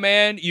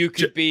Spider-Man. You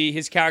could be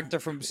his character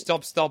from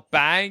Stomp Stomp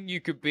Bang.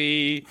 You could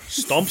be...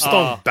 Stomp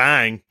Stomp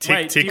Bang.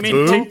 Tick Tick do you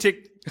Boom? mean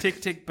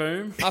Tick Tick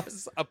Boom? I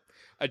was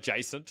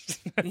adjacent.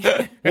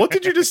 What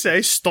did you just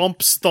say?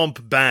 Stomp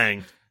Stomp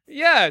Bang.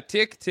 Yeah,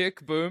 Tick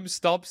Tick Boom,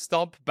 Stomp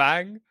Stomp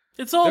Bang.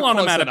 It's all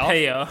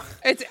onomatopoeia.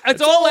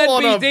 It's all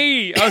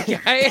NBD,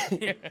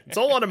 okay? It's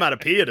all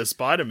onomatopoeia to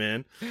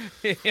Spider-Man.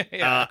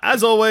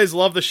 As always,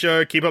 love the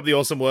show. Keep up the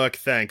awesome work.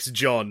 Thanks,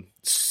 John.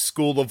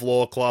 School of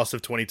Law, Class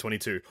of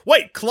 2022.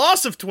 Wait,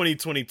 Class of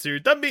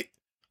 2022? That'd be...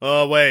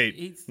 Oh, wait.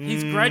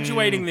 He's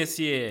graduating this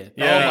year.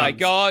 Yeah. Oh my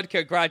god,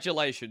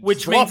 congratulations.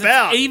 Which Drop means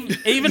out. it's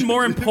even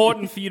more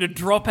important for you to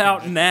drop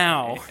out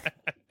now.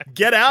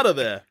 Get out of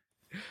there.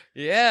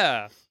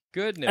 Yeah,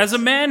 goodness. As a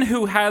man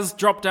who has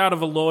dropped out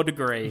of a law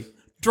degree,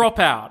 drop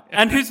out.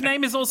 And whose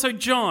name is also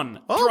John.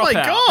 Oh drop my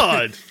out.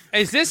 god.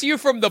 Is this you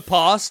from the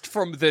past,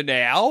 from the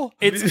now?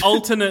 It's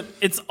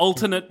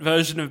alternate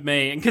version of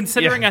me. And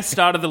considering I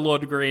started the law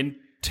degree in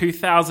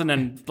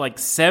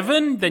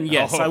 2007, then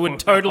yes, I would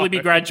totally be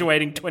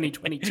graduating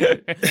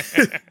 2022.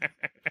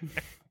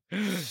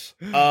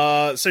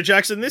 So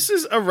Jackson, this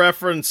is a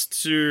reference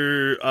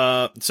to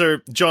so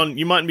John,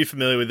 you mightn't be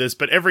familiar with this,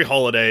 but every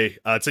holiday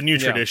it's a new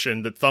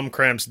tradition that Thumb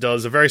Cramps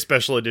does a very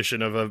special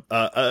edition of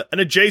an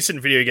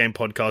adjacent video game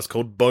podcast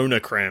called Boner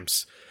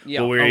Cramps,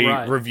 where we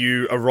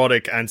review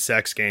erotic and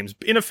sex games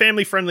in a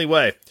family-friendly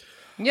way.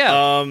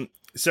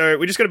 So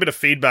we just got a bit of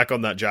feedback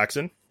on that,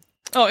 Jackson.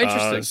 Oh,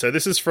 interesting. So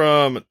this is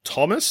from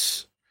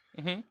Thomas.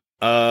 Mm-hmm.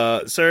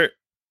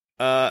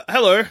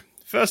 Hello.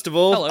 First of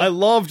all, Hello. I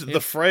loved the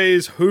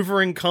phrase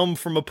hoovering cum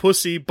from a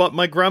pussy, but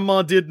my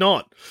grandma did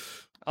not.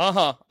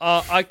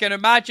 I can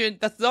imagine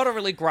that's not a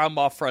really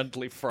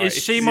grandma-friendly phrase.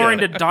 Is she more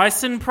into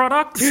Dyson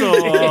products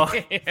or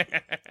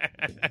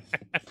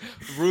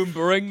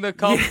Roombering the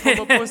cum from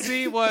a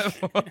pussy? What?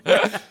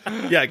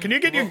 Yeah, can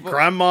you get your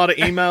grandma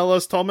to email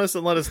us, Thomas,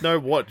 and let us know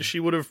what she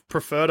would have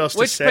preferred us to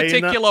Which say?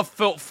 particular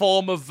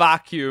form of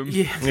vacuum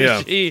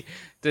Yeah.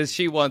 does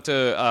she want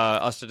to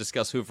us to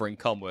discuss hoovering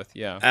cum with?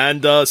 Yeah.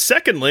 And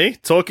secondly,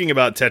 talking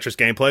about Tetris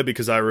gameplay,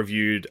 because I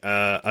reviewed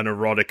an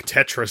erotic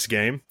Tetris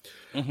game.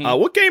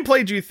 What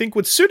gameplay do you think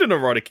would suit an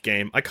erotic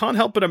game? I can't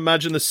help but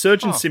imagine the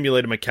Surgeon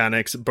Simulator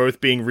mechanics both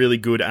being really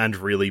good and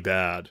really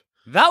bad.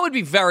 That would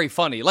be very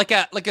funny. Like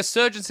a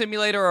surgeon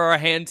simulator or a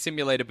hand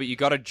simulator, but you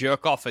got to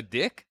jerk off a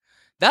dick.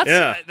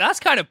 That's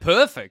kind of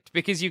perfect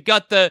because you've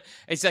got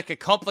it's like a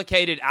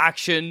complicated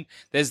action.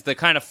 There's the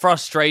kind of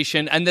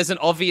frustration, and there's an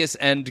obvious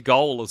end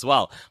goal as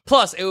well.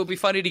 Plus, it would be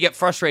funny to get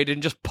frustrated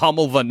and just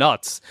pummel the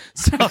nuts.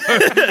 So,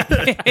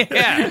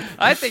 yeah,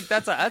 I think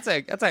that's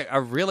a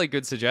really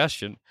good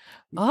suggestion.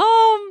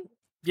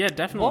 yeah,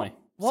 definitely.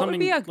 What Something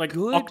would be a like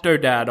good...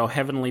 Octodad or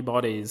Heavenly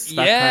Bodies.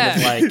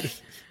 That kind of like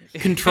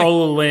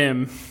control a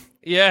limb.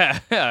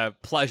 Yeah,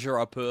 pleasure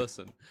a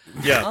person.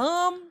 Yeah.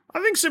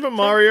 I think Super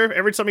Mario,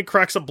 every time he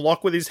cracks a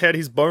block with his head,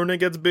 his boner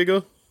gets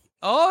bigger.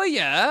 Oh,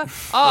 yeah.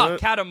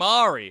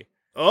 Katamari.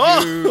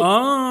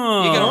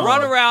 Oh! You're going to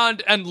run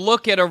around and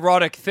look at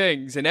erotic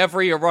things, and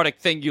every erotic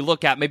thing you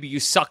look at, maybe you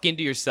suck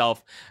into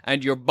yourself,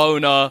 and your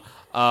boner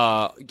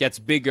gets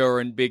bigger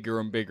and bigger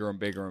and bigger and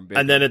bigger and bigger.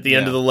 And then at the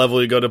end of the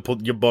level, you got to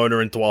put your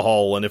boner into a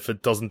hole, and if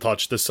it doesn't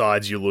touch the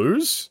sides, you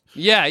lose.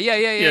 Yeah.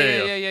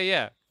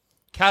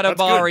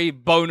 Katamari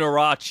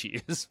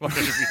Bonarachi is what it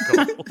is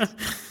called.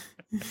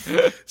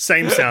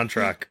 Same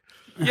soundtrack.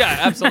 Yeah,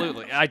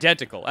 absolutely.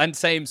 Identical. And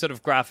same sort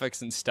of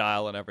graphics and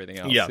style and everything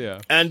else.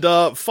 Yeah. And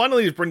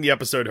finally, to bring the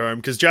episode home,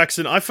 because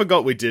Jackson, I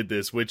forgot we did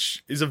this,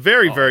 which is a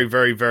very, very,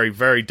 very, very,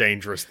 very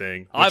dangerous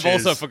thing. I've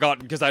also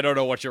forgotten because I don't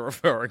know what you're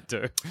referring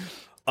to.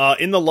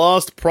 In the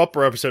last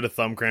proper episode of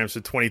Thumb Cramps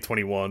for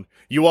 2021,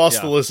 you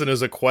asked the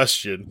listeners a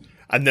question,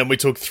 and then we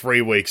took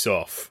 3 weeks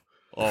off.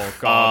 Oh,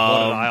 God,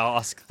 what did I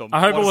ask them?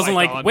 I hope it wasn't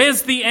like,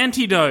 where's the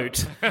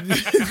antidote?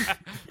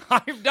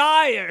 I'm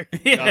dying.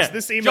 Yeah.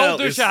 This email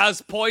Joldusha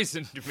has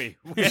poisoned me.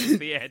 Where's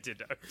the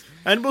antidote?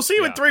 And we'll see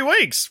you in 3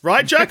 weeks,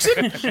 right,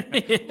 Jackson?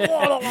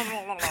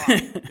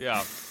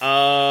 Yeah.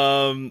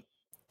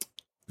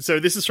 So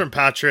this is from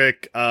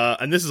Patrick,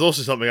 and this is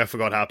also something I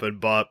forgot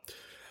happened, but...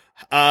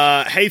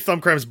 hey,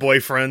 Thumbcram's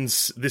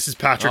boyfriends. This is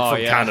Patrick from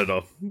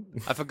Canada.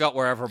 I forgot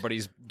where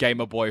everybody's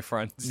gamer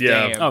boyfriends.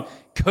 Yeah. Damn. Oh,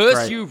 Curse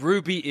great. you,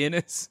 Ruby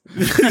Innes.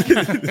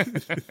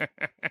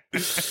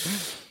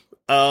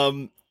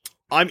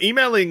 I'm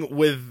emailing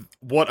with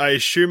what I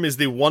assume is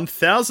the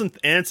 1000th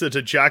answer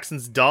to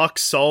Jackson's Dark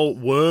Soul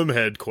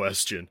Wormhead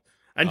question.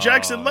 And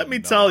Jackson, let me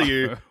tell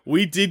you,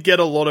 we did get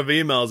a lot of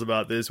emails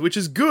about this, which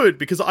is good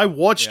because I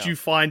watched you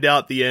find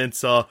out the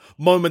answer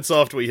moments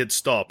after we hit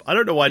stop. I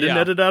don't know why I didn't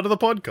edit it out of the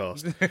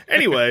podcast.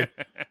 Anyway,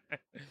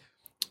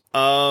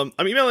 I'm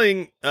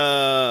emailing.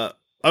 I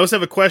also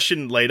have a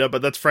question later,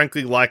 but that's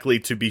frankly likely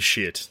to be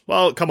shit.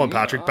 Well, come on,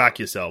 Patrick, back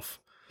yourself.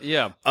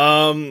 Yeah.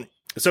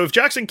 So if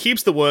Jackson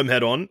keeps the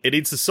wormhead on, it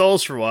eats the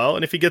souls for a while,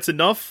 and if he gets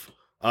enough,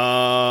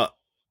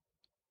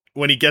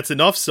 when he gets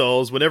enough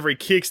souls, whenever he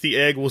kicks, the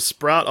egg will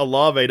sprout a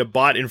larvae to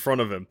bite in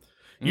front of him.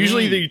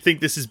 Usually you'd think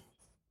this is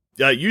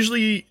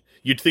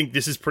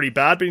pretty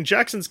bad, but in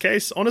Jackson's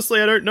case,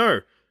 honestly, I don't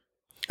know.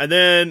 And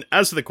then,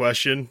 as for the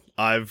question,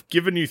 I've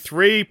given you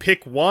 3,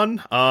 pick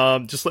one.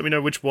 Just let me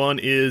know which one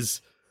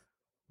is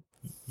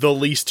the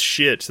least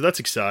shit. So that's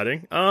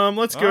exciting.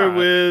 Let's go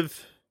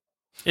with...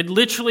 It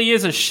literally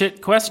is a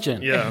shit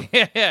question. Yeah.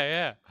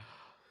 Yeah.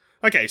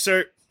 Okay,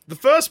 so the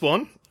first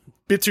one,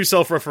 bit too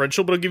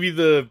self-referential, but I'll give you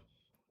the...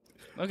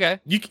 Okay.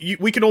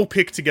 We can all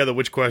pick together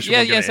which question we're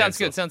going to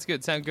answer.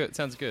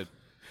 Sounds good.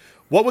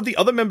 What would the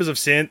other members of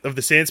the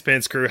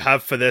Sanspans crew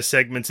have for their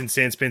segments in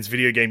Sanspans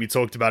video game you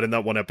talked about in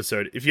that one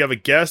episode? If you have a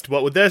guest,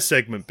 what would their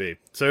segment be?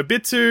 So a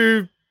bit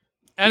too...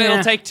 And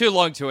it'll take too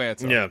long to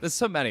answer. Yeah. There's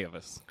so many of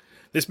us.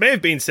 This may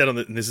have been said on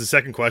this is the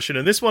second question,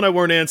 and this one I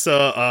won't answer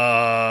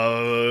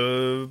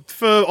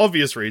for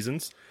obvious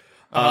reasons.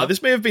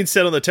 This may have been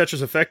said on the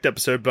Tetris Effect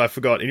episode, but I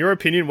forgot. In your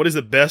opinion, what is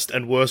the best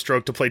and worst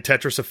drug to play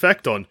Tetris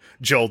Effect on,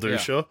 Joel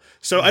Dusha? Yeah.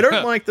 So I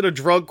don't like that a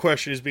drug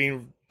question is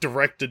being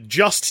directed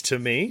just to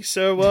me,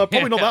 so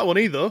probably not that one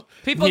either.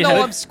 People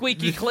know I'm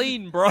squeaky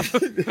clean, bro. Me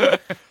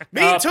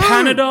too!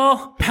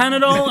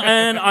 Panadol,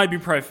 and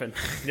ibuprofen.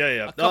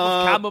 Yeah. A cup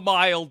of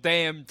chamomile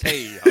damn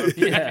tea.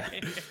 Yeah.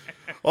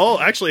 Oh,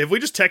 actually, have we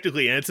just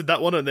technically answered that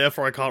one, and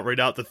therefore I can't read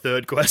out the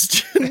third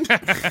question?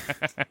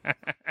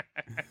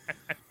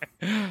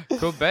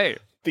 Could be.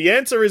 The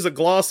answer is a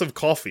glass of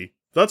coffee.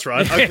 That's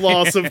right, a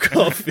glass of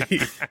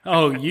coffee.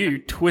 Oh, you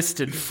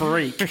twisted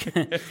freak.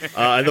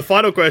 And the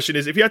final question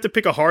is, if you had to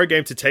pick a horror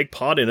game to take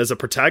part in as a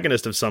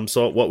protagonist of some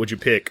sort, what would you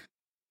pick?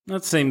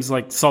 That seems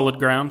like solid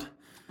ground.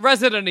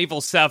 Resident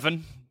Evil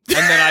 7. And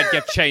then I'd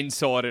get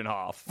chainsawed in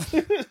half.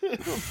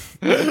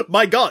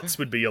 My guts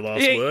would be your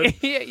last word.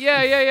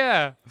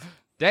 Yeah.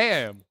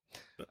 Damn.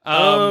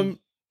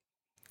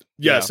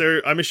 Yeah,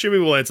 so I'm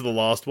assuming we'll answer the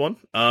last one.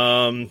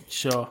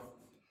 Sure.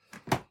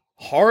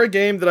 Horror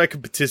game that I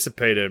could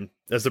participate in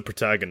as the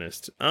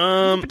protagonist.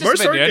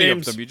 Most horror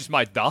games, of them, you just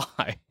might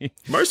die.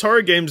 Most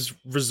horror games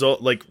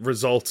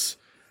results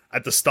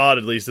at the start,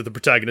 at least, of the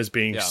protagonist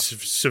being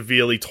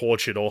severely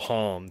tortured or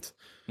harmed.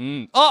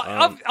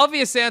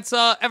 Obvious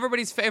answer.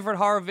 Everybody's favorite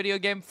horror video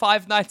game,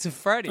 Five Nights at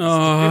Freddy's.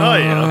 Oh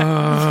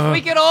yeah.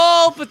 We can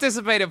all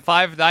participate in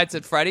Five Nights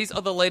at Freddy's,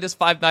 or the latest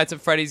Five Nights at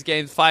Freddy's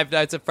games, Five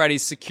Nights at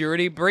Freddy's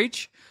Security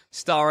Breach,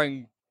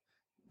 starring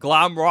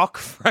Glam Rock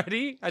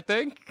Freddy, I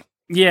think.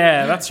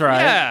 Yeah, that's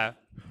right. Yeah.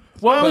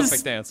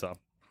 Perfect answer.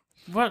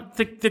 What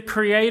the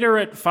creator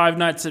at Five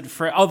Nights at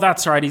Freddy's? Oh,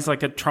 that's right. He's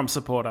like a Trump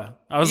supporter.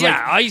 I was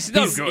he's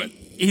no good.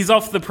 He's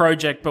off the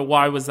project, but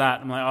why was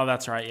that? I'm like, oh,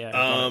 that's right.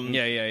 Yeah.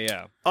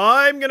 Yeah.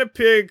 I'm gonna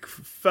pick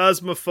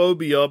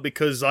Phasmophobia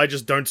because I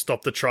just don't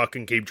stop the truck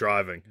and keep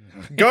driving.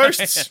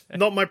 Ghosts,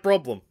 not my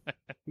problem.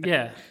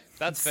 Yeah,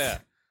 that's fair.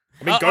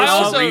 I mean,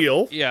 ghosts are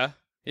real. Yeah.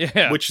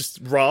 Which is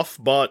rough,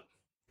 but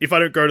if I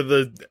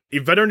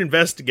don't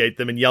investigate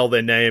them and yell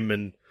their name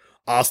and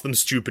ask them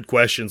stupid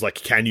questions like,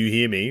 "Can you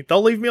hear me?"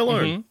 they'll leave me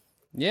alone.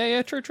 Mm-hmm.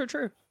 Yeah.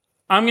 True.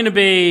 I'm gonna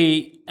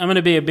be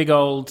a big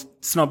old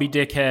snobby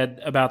dickhead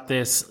about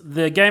this.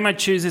 The game I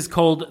choose is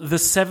called The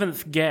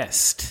Seventh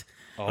Guest.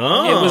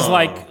 Oh. It was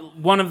like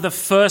one of the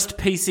first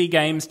PC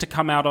games to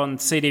come out on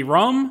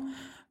CD-ROM.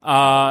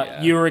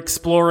 You're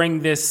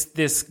exploring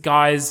this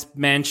guy's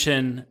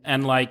mansion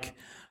and like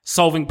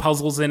solving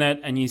puzzles in it,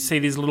 and you see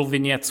these little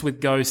vignettes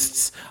with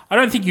ghosts. I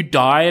don't think you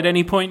die at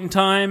any point in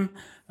time.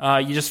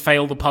 You just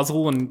fail the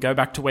puzzle and go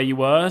back to where you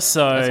were.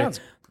 So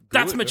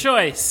that's my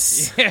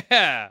choice.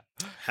 Yeah.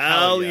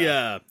 Hell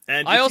yeah.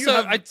 And I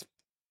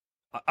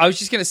was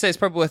just going to say, it's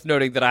probably worth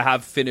noting that I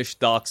have finished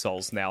Dark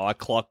Souls now. I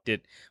clocked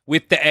it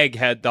with the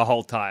egghead the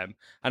whole time,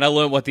 and I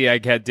learned what the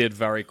egghead did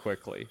very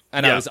quickly,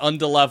 and I was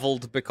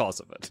underleveled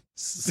because of it.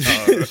 So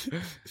it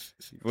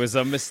was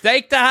a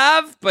mistake to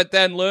have, but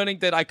then learning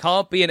that I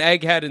can't be an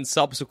egghead in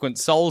subsequent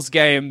Souls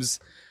games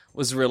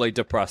was really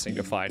depressing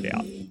to find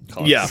out.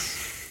 Yeah.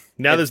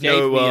 Now there's gave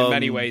no... me in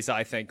many ways,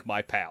 I think,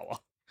 my power.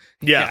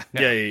 Yeah.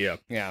 And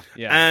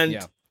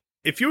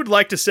if you would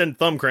like to send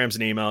Thumbcramps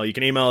an email, you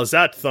can email us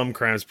at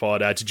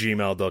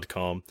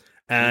thumbcrampspod@gmail.com.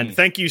 And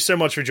thank you so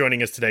much for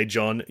joining us today,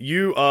 John.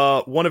 You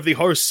are one of the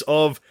hosts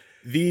of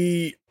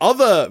the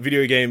other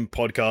video game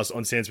podcast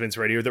on Sandspins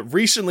Radio that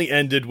recently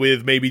ended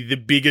with maybe the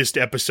biggest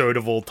episode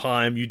of all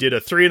time. You did a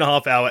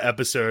 3.5-hour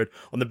episode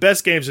on the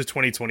best games of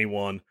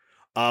 2021.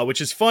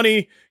 Which is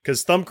funny,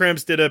 because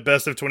Thumbcramps did a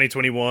best of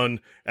 2021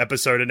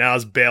 episode and now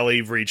has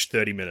barely reached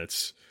 30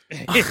 minutes.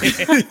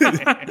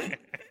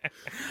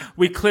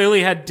 We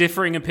clearly had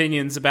differing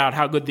opinions about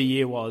how good the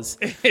year was.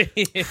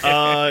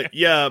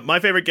 Yeah,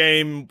 my favorite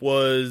game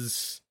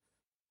was...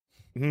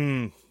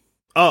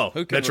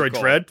 Metroid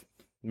Dread.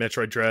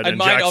 Metroid Dread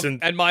and Jackson.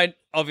 And mine,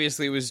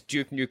 obviously, was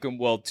Duke Nukem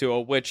World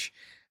Tour, which...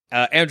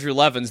 Andrew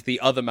Levins,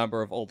 the other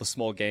member of All the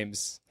Small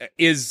Games,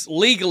 is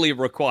legally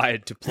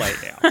required to play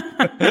now,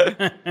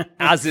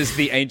 as is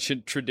the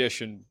ancient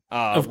tradition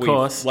of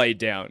course laid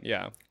down.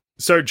 Yeah.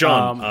 So,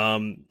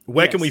 John,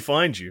 where can we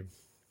find you?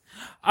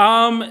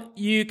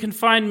 You can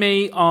find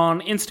me on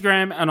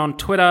Instagram and on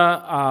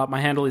Twitter. My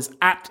handle is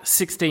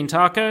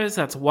 @16tacos.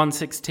 That's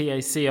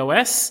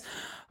 16TACOS.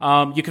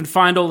 You can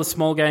find All the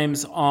Small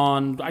Games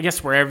on, I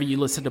guess, wherever you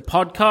listen to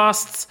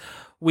podcasts.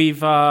 We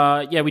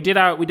did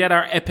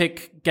our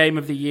epic Game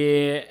of the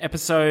Year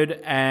episode,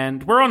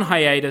 and we're on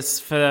hiatus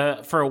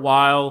for a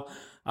while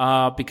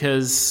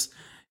because,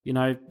 you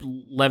know,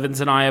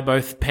 Levins and I are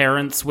both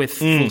parents with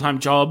full-time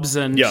jobs,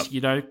 and you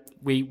know,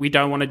 we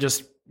don't want to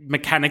just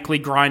mechanically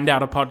grind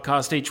out a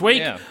podcast each week.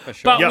 Yeah, for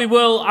sure. But we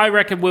will. I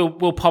reckon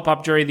we'll pop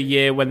up during the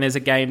year when there's a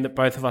game that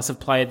both of us have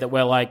played that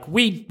we're like,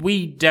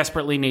 we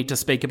desperately need to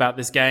speak about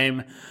this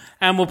game.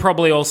 And we'll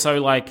probably also,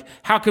 like,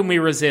 how can we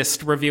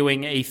resist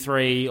reviewing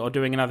E3 or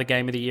doing another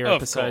Game of the Year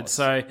episode?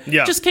 So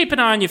just keep an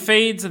eye on your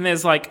feeds, and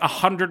there's like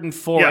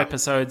 104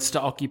 episodes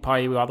to occupy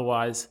you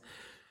otherwise.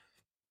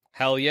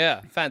 Hell yeah.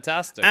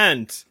 Fantastic.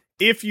 And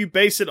if you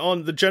base it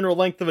on the general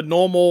length of a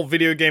normal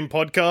video game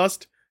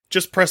podcast,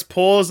 just press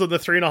pause on the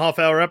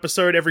 3.5-hour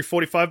episode every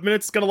 45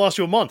 minutes. It's going to last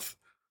you a month.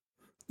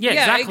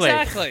 Yeah,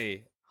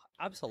 exactly.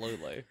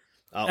 Absolutely.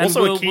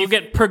 Also, we'll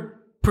get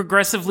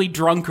progressively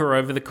drunker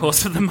over the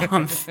course of the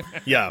month.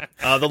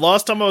 The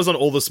last time I was on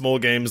All the Small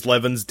Games,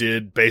 Levins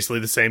did basically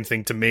the same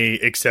thing to me,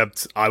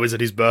 except I was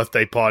at his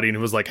birthday party and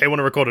he was like, hey, want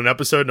to record an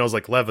episode? And I was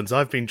like, Levins,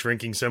 I've been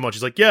drinking so much.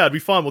 He's like, yeah, it'd be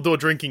fine. We'll do a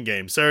drinking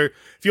game. So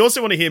if you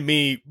also want to hear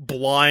me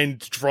blind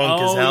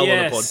drunk as hell on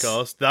a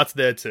podcast, that's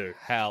there too.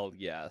 Hell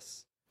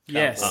yes.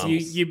 Yes,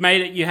 you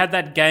made it. You had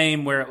that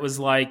game where it was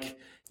like,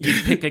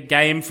 you pick a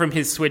game from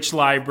his Switch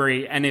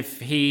library, and if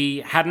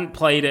he hadn't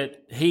played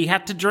it, he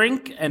had to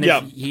drink, and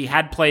if he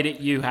had played it,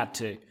 you had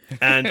to.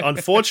 And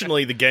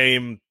unfortunately, the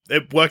game,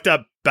 it worked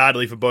out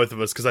badly for both of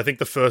us, because I think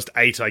the first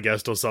 8, I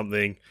guessed, or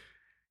something,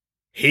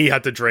 he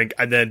had to drink,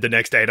 and then the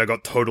next 8 I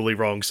got totally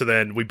wrong, so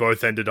then we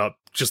both ended up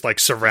just, like,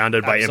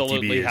 surrounded by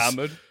empty beers.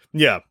 Hammered.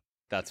 Yeah.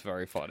 That's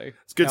very funny.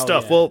 It's good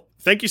stuff. Yeah. Well,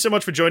 thank you so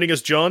much for joining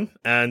us, John,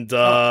 and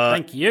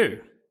thank you.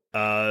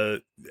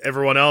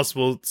 Everyone else,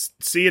 we'll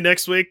see you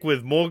next week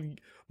with more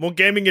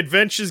gaming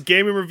adventures,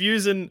 gaming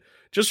reviews, and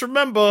just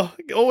remember,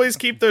 always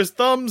keep those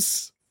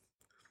thumbs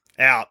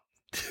out.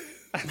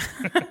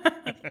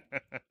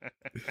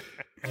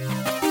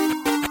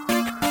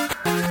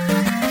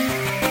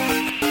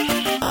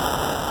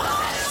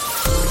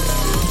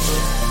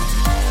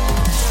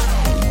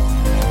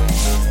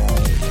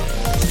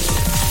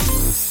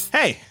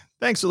 Hey,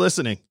 thanks for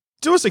listening.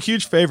 Do us a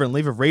huge favor and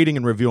leave a rating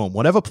and review on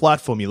whatever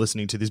platform you're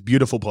listening to this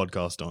beautiful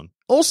podcast on.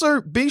 Also,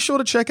 be sure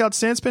to check out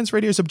Sandspence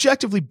Radio's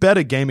objectively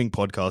better gaming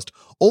podcast,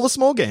 All the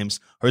Small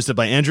Games, hosted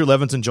by Andrew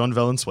Levins and John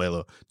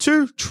Valenzuela,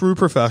 2 true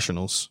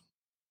professionals.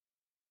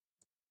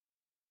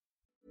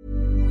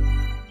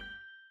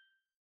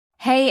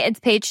 Hey, it's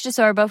Paige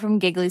DeSorbo from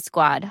Giggly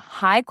Squad.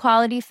 High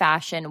quality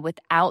fashion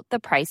without the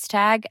price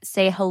tag.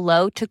 Say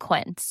hello to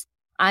Quince.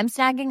 I'm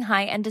snagging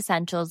high-end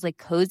essentials like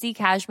cozy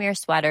cashmere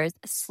sweaters,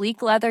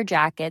 sleek leather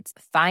jackets,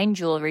 fine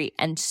jewelry,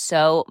 and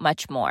so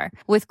much more.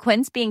 With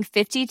Quince being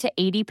 50 to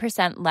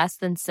 80% less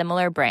than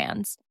similar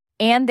brands.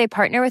 And they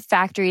partner with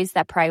factories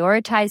that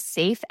prioritize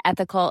safe,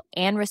 ethical,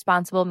 and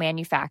responsible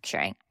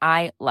manufacturing.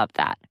 I love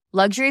that.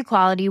 Luxury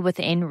quality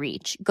within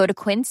reach. Go to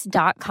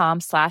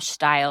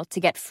quince.com/style to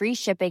get free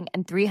shipping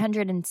and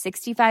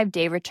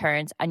 365-day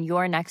returns on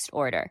your next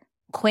order.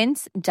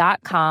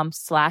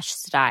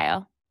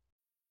 quince.com/style.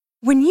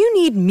 When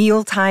you need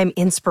mealtime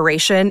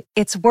inspiration,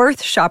 it's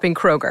worth shopping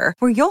Kroger,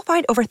 where you'll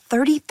find over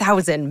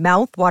 30,000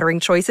 mouth-watering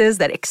choices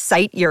that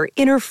excite your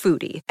inner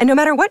foodie. And no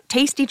matter what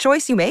tasty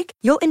choice you make,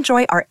 you'll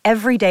enjoy our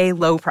everyday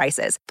low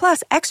prices,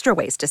 plus extra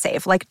ways to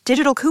save, like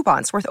digital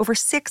coupons worth over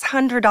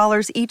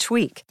 $600 each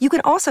week. You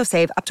can also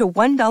save up to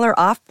 $1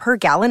 off per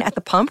gallon at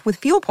the pump with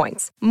fuel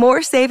points.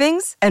 More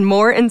savings and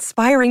more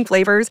inspiring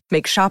flavors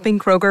make shopping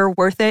Kroger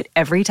worth it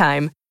every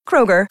time.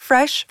 Kroger,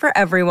 fresh for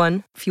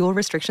everyone. Fuel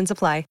restrictions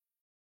apply.